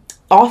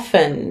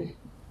often,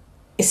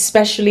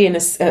 especially in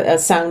a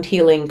sound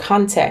healing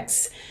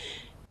context,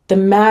 the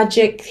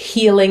magic,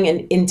 healing,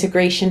 and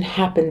integration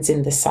happens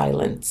in the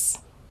silence.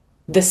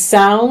 The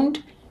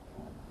sound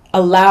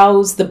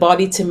allows the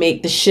body to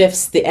make the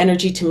shifts, the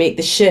energy to make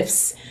the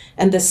shifts,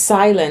 and the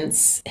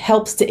silence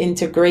helps to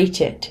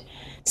integrate it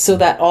so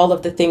that all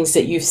of the things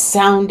that you've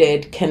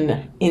sounded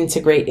can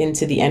integrate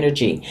into the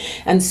energy.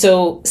 And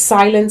so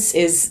silence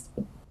is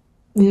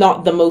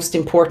not the most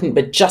important,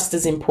 but just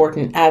as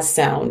important as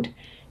sound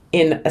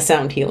in a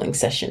sound healing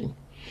session.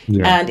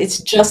 Yeah, And it's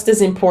just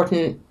as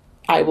important,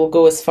 I will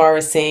go as far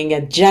as saying,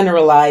 and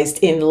generalized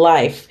in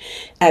life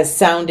as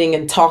sounding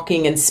and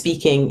talking and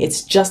speaking.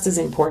 It's just as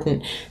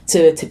important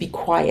to be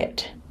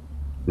quiet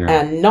yeah,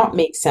 and not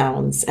make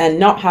sounds and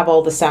not have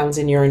all the sounds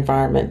in your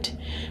environment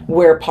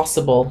where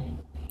possible.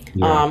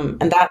 yeah,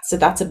 And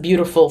that's a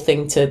beautiful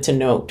thing to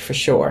note for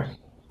sure.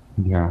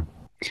 yeah.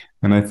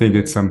 And I think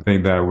it's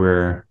something that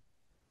we're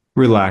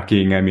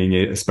lacking. I mean,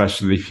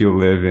 especially if you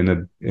live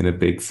in a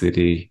big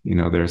city,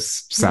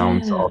 there's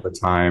sounds all Yeah. the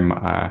time,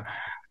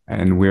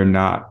 and we're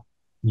not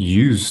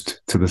used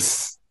to the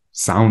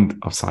sound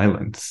of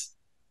silence.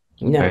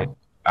 Right? No.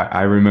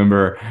 I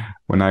remember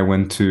when I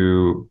went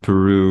to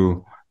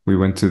Peru, we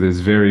went to this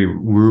very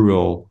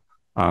rural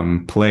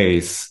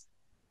place,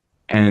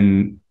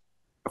 and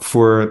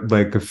for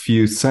like a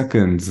few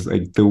seconds,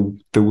 like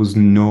there was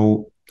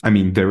no. I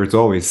mean, there was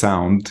always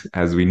sound,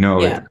 as we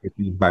know, Yeah. it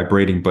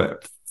vibrating,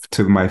 but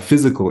to my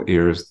physical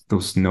ears, there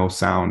was no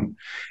sound,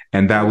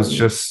 and that was Mm.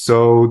 just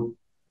so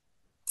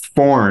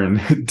foreign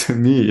to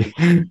me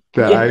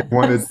that I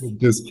wanted Yes. to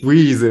just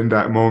freeze in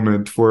that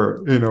moment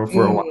for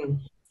for a while.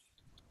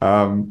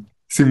 Mm.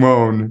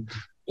 Simone,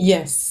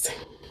 Yes.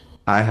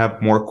 I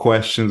have more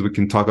questions. We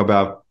can talk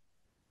about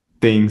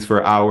things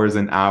for hours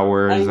and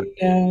hours. I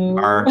know.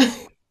 Our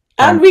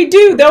And con we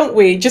do, don't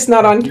we? Just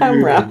not on Dude,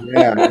 camera.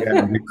 yeah,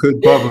 yeah. We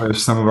could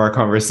publish some of our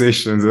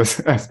conversations as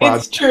It's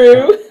podcasts.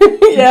 true.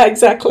 Yeah,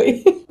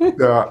 exactly.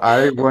 So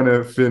I want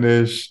to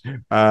finish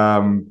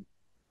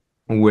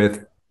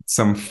with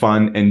some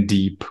fun and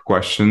deep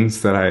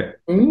questions that I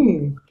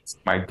Mm, ask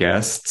my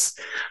guests.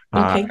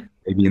 Uh, okay,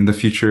 Maybe in the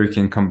future we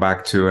can come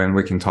back to and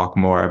we can talk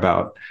more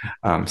about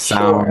sound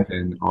sure.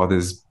 and all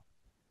this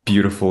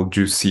beautiful,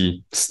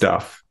 juicy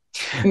stuff.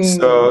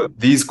 So Mm,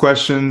 these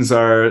questions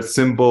are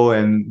simple,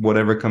 and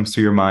whatever comes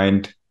to your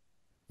mind,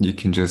 you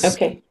can just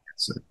okay.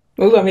 answer.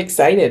 Oh, I'm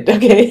excited.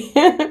 Okay.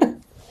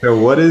 So,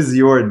 what is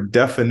your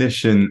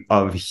definition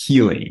of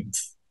healing?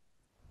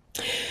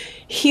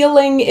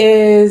 Healing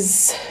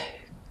is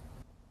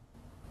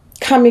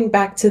coming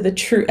back to the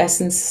true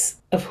essence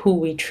of who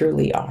we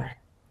truly are.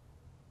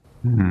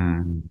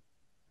 Hmm,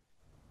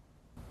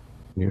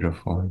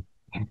 beautiful.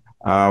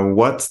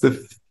 What's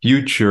the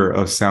future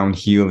of sound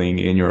healing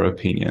in your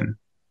opinion?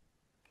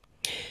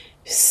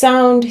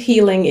 Sound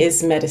healing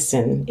is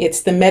medicine.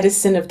 It's the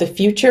medicine of the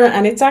future,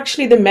 and it's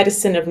actually the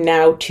medicine of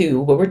now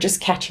too, but we're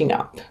just catching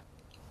up.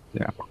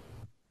 Yeah.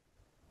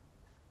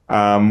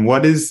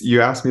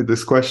 You asked me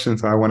this question,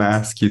 so I want to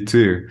ask you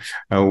too.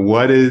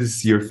 What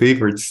is your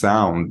favorite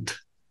sound?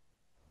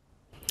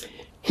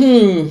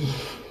 Hmm.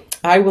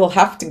 I will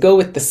have to go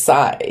with the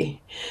sigh.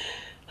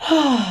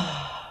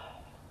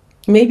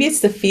 Maybe it's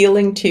the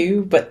feeling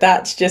too, but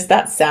that's just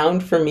that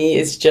sound for me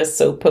is just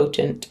so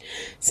potent.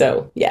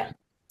 So, yeah,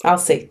 I'll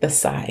say the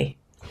sigh.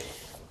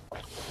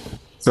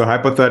 So,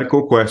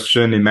 hypothetical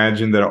question.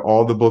 Imagine that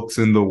all the books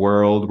in the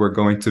world were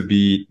going to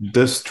be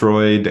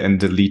destroyed and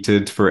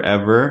deleted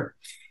forever.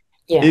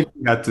 Yeah. If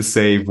you had to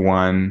save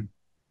one,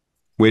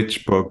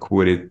 which book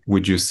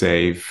would you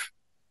save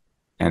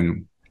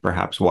and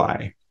perhaps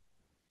why?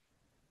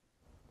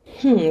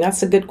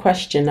 That's a good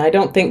question. I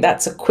don't think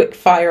that's a quick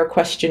fire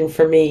question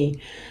for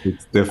me.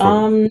 It's difficult.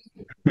 Um,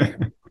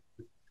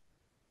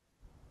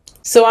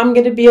 so I'm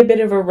going to be a bit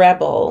of a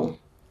rebel,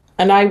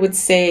 and I would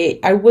say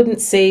I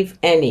wouldn't save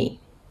any.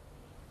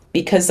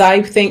 because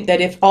I think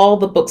that if all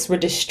the books were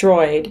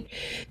destroyed,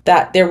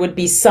 that there would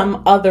be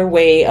some other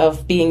way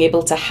of being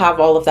able to have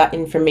all of that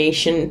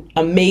information,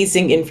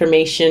 amazing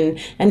information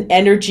and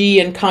energy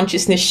and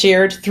consciousness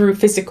shared through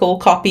physical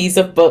copies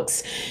of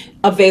books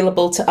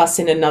available to us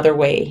in another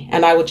way.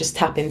 And I would just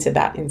tap into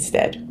that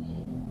instead.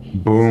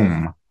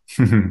 Boom.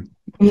 Love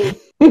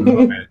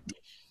it.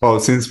 Well,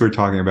 since we're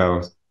talking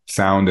about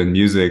sound and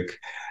music,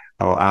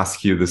 I'll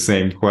ask you the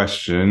same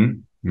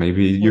question.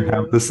 Maybe you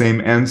have the same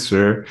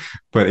answer,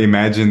 but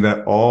imagine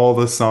that all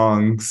the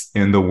songs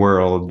in the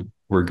world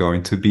were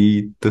going to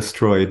be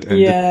destroyed. And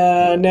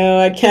Yeah, no,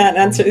 I can't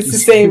answer. It's the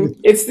same.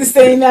 It's the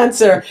same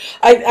answer.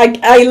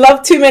 I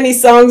love too many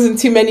songs and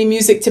too many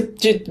music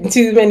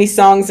too many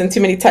songs and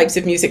too many types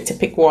of music to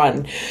pick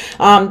one.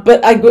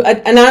 But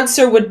an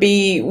answer would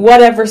be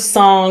whatever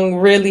song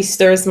really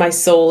stirs my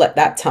soul at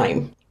that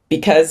time.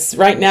 Because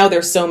right now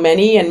there's so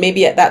many, and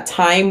maybe at that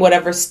time,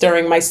 whatever's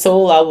stirring my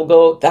soul, I will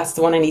go, that's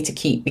the one I need to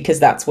keep because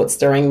that's what's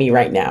stirring me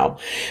right now.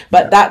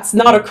 But that's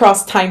not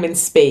across time and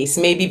space,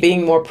 maybe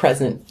being more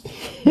present.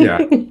 Yeah.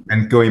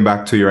 And going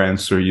back to your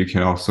answer, you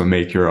can also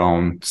make your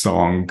own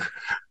song,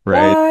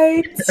 right?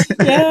 Right.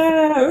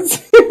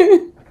 Yes.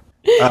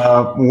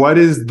 What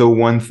is the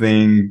one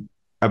thing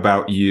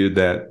about you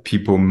that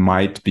people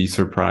might be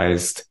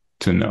surprised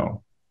to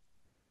know?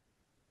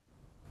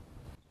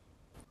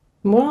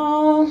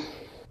 Well,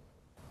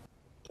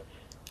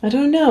 I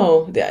don't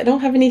know. I don't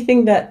have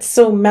anything that's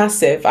so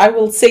massive. I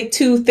will say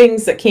two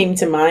things that came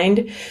to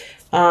mind.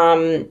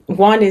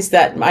 One is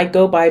that I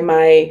go by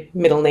my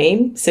middle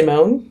name,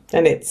 Simone,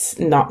 and it's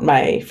not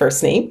my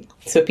first name.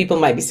 So people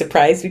might be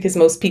surprised because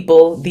most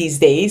people these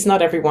days,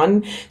 not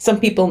everyone, some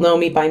people know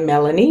me by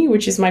Melanie,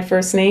 which is my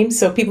first name.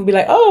 So people be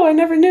like, "Oh, I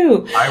never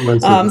knew."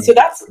 So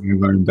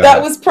that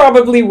was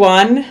probably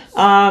one.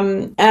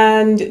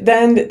 And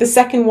then the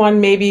second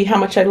one, maybe how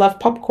much I love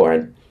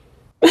popcorn.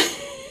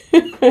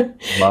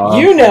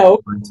 You know.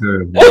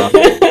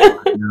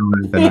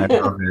 And I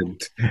love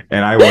it.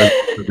 And I was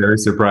very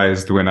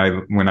surprised when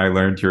I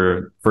learned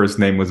your first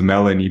name was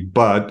Melanie,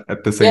 but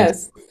at the same time,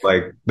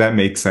 like that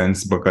makes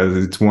sense because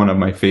it's one of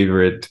my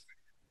favorite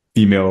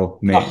female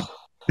names. Oh,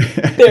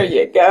 there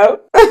you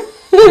go.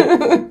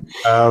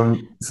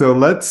 So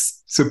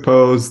let's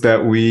suppose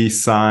that we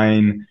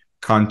sign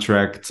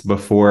contracts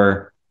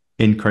before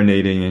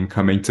incarnating and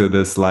coming to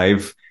this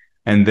life,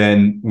 and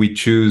then we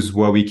choose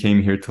what we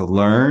came here to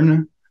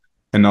learn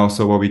and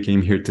also what we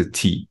came here to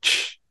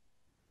teach.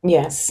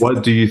 Yes.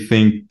 What do you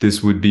think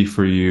this would be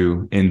for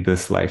you in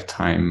this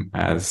lifetime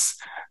as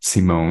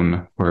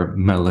Simone or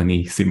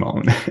Melanie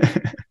Simone?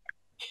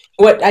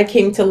 What I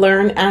came to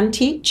learn and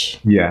teach?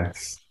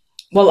 Yes.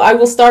 Well, I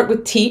will start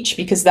with teach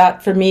because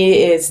that for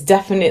me is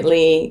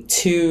definitely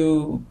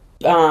to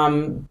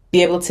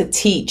be able to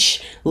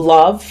teach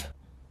love,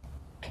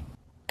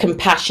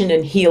 compassion,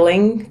 and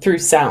healing through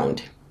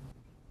sound.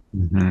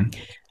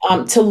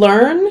 To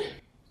learn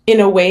in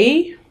a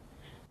way,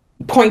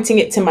 pointing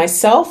it to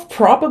myself,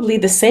 probably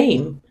the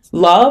same.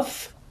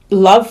 Love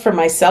for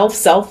myself,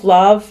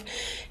 self-love,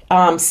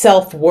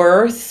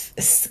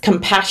 self-worth,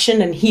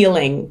 compassion, and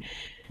healing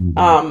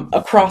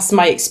across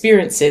my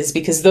experiences,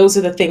 because those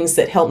are the things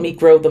that help me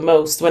grow the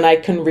most. When I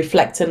can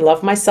reflect and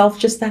love myself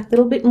just that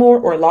little bit more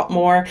or a lot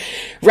more,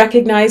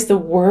 recognize the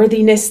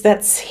worthiness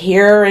that's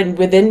here and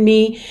within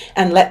me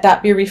and let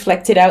that be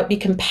reflected out, be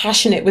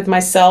compassionate with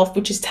myself,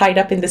 which is tied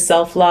up in the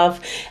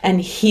self-love,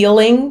 and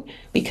healing,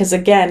 because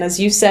again, as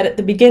you said at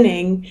the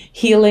beginning,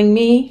 healing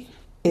me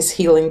is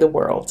healing the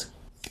world.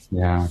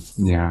 Yeah.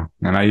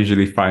 And I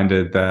usually find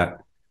it that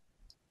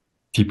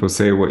people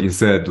say what you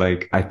said,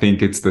 like, I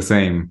think it's the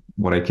same.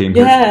 What I came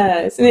here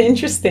to, isn't it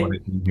interesting? What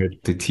I came here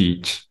to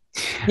teach.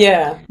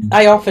 Yeah,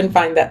 I often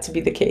find that to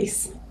be the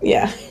case.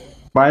 Yeah.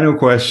 Final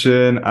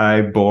question.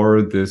 I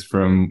borrowed this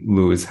from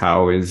Lewis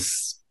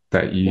Howes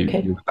that you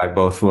and I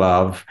both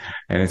love,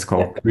 and it's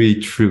called Three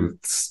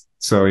Truths.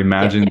 So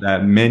imagine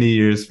that many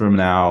years from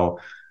now,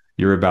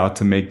 you're about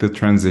to make the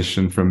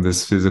transition from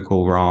this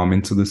physical realm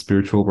into the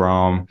spiritual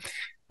realm,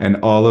 and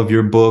all of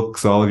your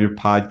books, all of your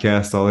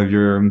podcasts, all of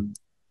your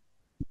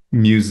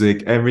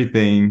music,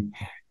 everything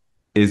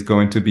is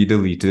going to be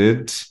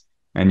deleted,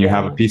 and you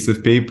have a piece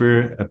of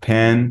paper, a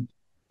pen,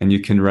 and you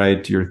can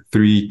write your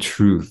three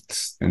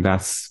truths, and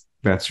that's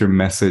your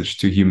message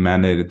to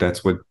humanity.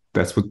 That's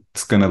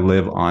what's gonna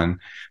live on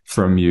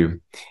from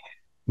you.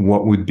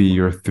 What would be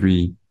your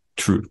three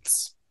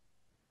truths?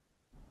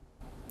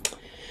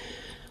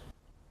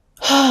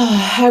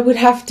 I would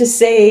have to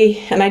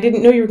say, and I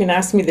didn't know you were going to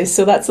ask me this,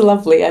 so that's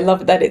lovely. I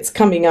love that it's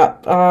coming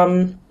up.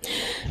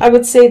 I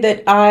would say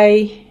that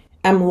I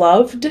am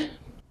loved,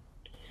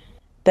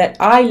 that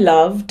I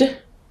loved,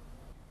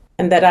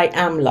 and that I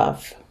am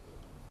love.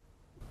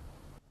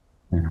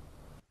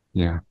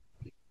 Yeah.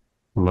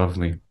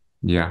 Lovely.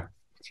 Yeah.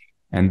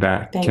 And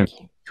that can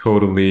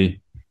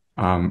totally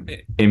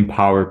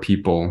empower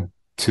people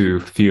to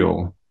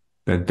feel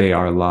that they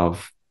are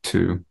loved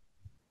too.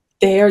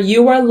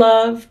 You are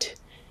loved,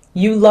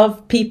 you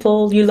love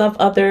people, you love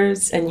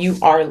others, and you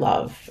are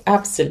love.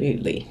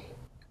 Absolutely.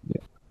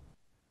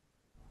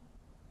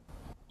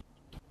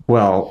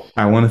 Well,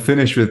 I want to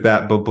finish with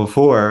that, but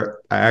before,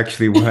 I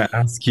actually want to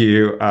ask you,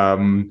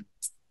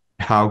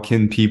 how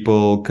can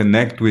people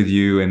connect with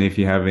you, and if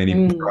you have any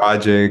Mm,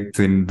 projects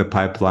in the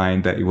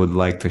pipeline that you would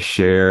like to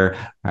share?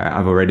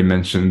 I've already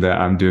mentioned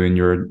that I'm doing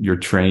your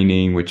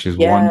training, which is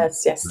one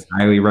yes, yes.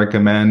 I highly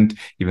recommend,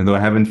 even though I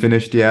haven't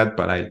finished yet,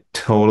 but I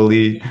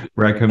totally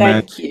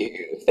recommend. Thank you.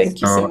 Thank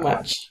you so So,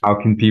 much. how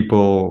can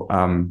people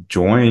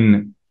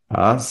join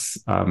us?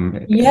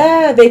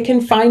 Yeah, they can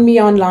find me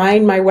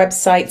online, my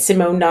website,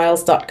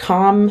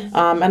 simoneniles.com.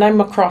 And I'm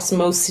across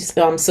most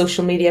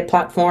social media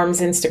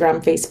platforms,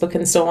 Instagram, Facebook,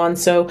 and so on.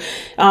 So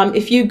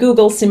if you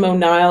Google Simone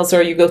Niles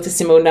or you go to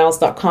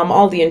simoneniles.com,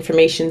 all the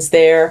information's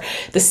there.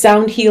 The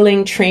sound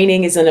healing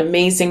training is an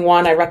amazing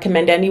one. I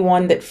recommend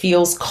anyone that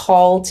feels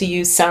called to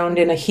use sound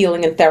in a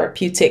healing and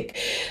therapeutic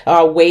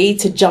way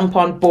to jump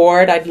on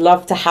board. I'd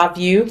love to have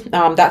you.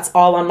 That's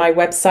all on my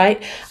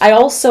website. I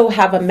also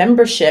have a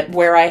membership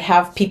where I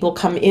have people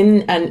come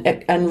in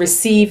and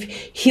receive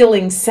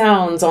healing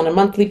sounds on a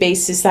monthly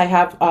basis. I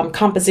have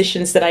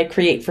compositions that I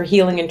create for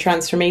healing and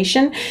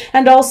transformation.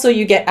 And also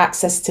you get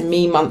access to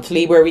me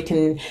monthly where we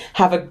can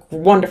have a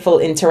wonderful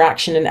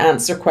interaction and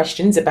answer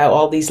questions about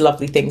all these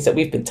lovely things that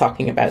we've been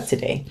talking about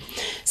today.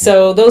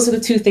 So those are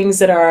the two things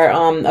that are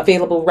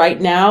available right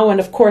now.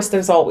 And of course,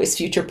 there's always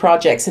future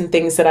projects and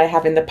things that I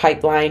have in the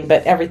pipeline,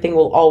 but everything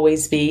will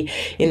always be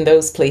in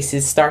those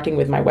places, starting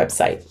with my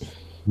website.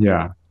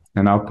 Yeah.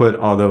 And I'll put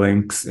all the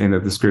links in the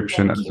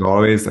description Thank as you.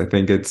 always. I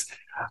think it's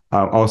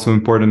also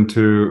important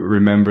to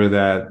remember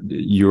that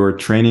your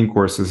training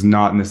course is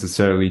not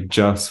necessarily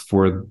just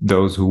for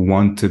those who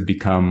want to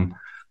become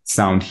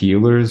sound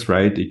healers,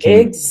 right? It can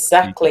be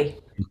Exactly.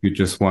 if you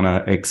just want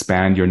to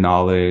expand your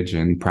knowledge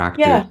and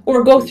practice. Yeah,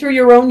 or go through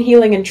your own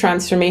healing and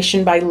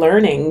transformation by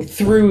learning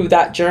through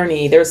that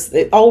journey.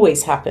 It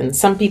always happens.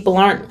 Some people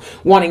aren't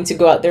wanting to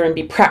go out there and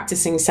be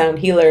practicing sound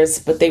healers,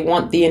 but they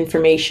want the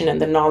information and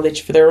the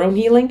knowledge for their own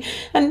healing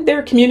and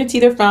their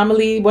community, their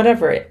family,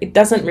 whatever. It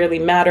doesn't really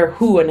matter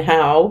who and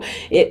how.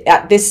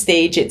 At this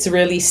stage, it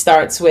really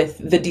starts with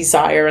the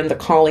desire and the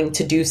calling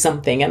to do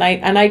something. And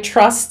I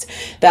trust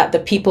that the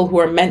people who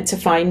are meant to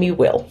find me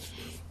will.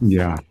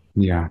 Yeah.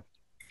 Yeah.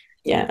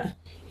 Yeah.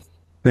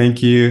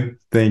 Thank you.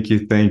 Thank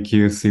you. Thank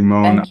you,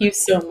 Simone, Thank you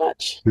so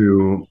much.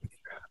 to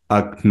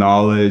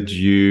acknowledge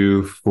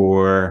you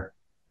for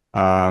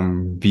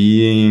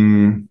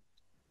being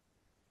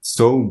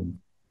so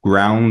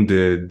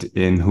grounded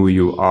in who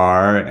you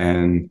are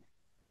and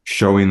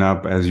showing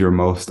up as your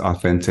most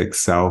authentic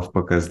self,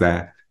 because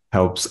that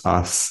helps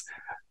us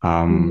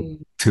Mm.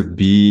 to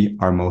be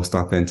our most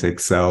authentic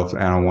self.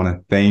 And I want to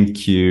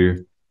thank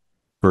you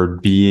for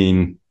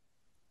being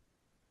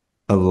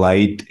a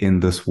light in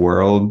this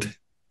world,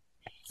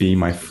 being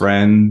my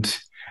friend,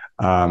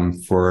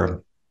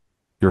 for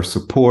your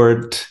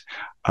support.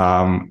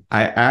 I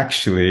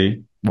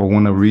actually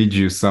want to read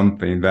you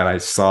something that I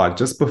saw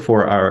just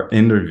before our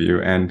interview,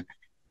 and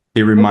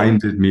it Okay.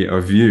 reminded me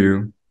of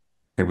you.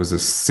 It was a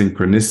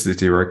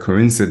synchronicity or a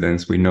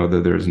coincidence. We know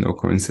that there's no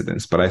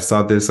coincidence, but I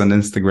saw this on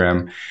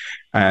Instagram,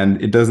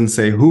 and it doesn't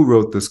say who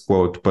wrote this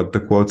quote, but the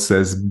quote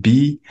says,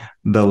 "Be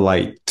the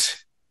light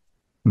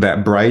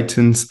that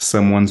brightens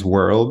someone's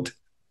world,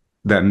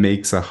 that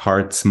makes a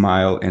heart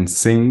smile and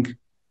sing,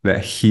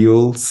 that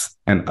heals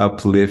and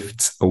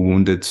uplifts a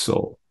wounded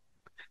soul."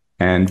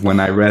 And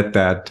when I read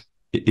that,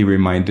 it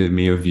reminded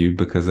me of you,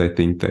 because I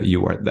think that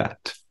you are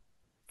that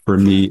for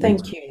me.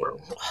 Thank you.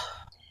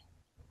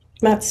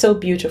 That's so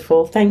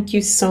beautiful. Thank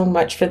you so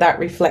much for that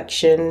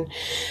reflection.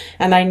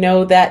 And I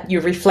know that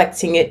you're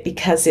reflecting it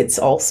because it's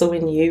also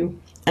in you.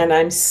 And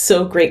I'm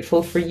so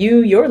grateful for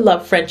you, your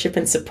love, friendship,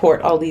 and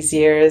support all these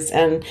years.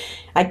 And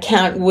I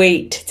can't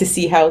wait to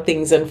see how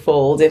things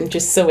unfold. I'm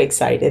just so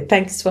excited.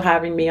 Thanks for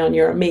having me on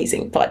your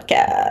amazing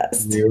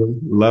podcast. You.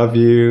 Love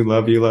you,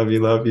 love you, love you,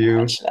 love you.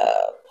 Much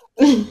love.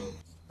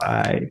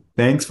 Bye.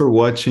 Thanks for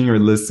watching or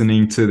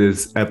listening to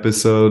this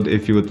episode.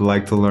 If you would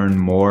like to learn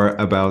more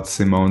about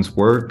Simone's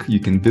work,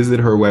 you can visit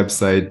her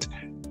website,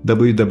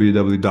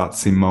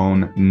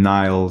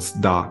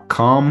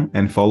 www.simoneniles.com,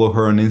 and follow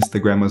her on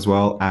Instagram as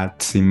well at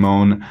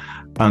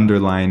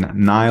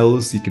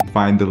Simone_Niles. You can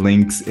find the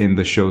links in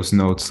the show's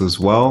notes as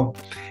well.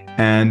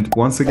 And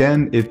once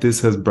again, if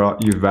this has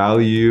brought you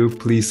value,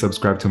 please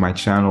subscribe to my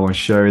channel and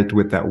share it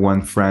with that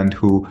one friend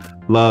who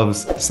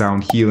loves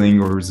sound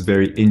healing or is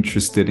very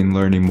interested in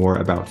learning more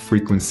about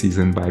frequencies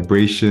and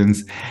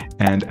vibrations.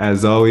 And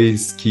as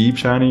always, keep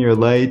shining your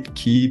light,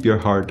 keep your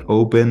heart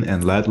open,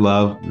 and let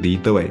love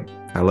lead the way.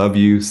 I love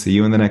you. See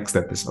you in the next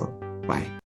episode. Bye.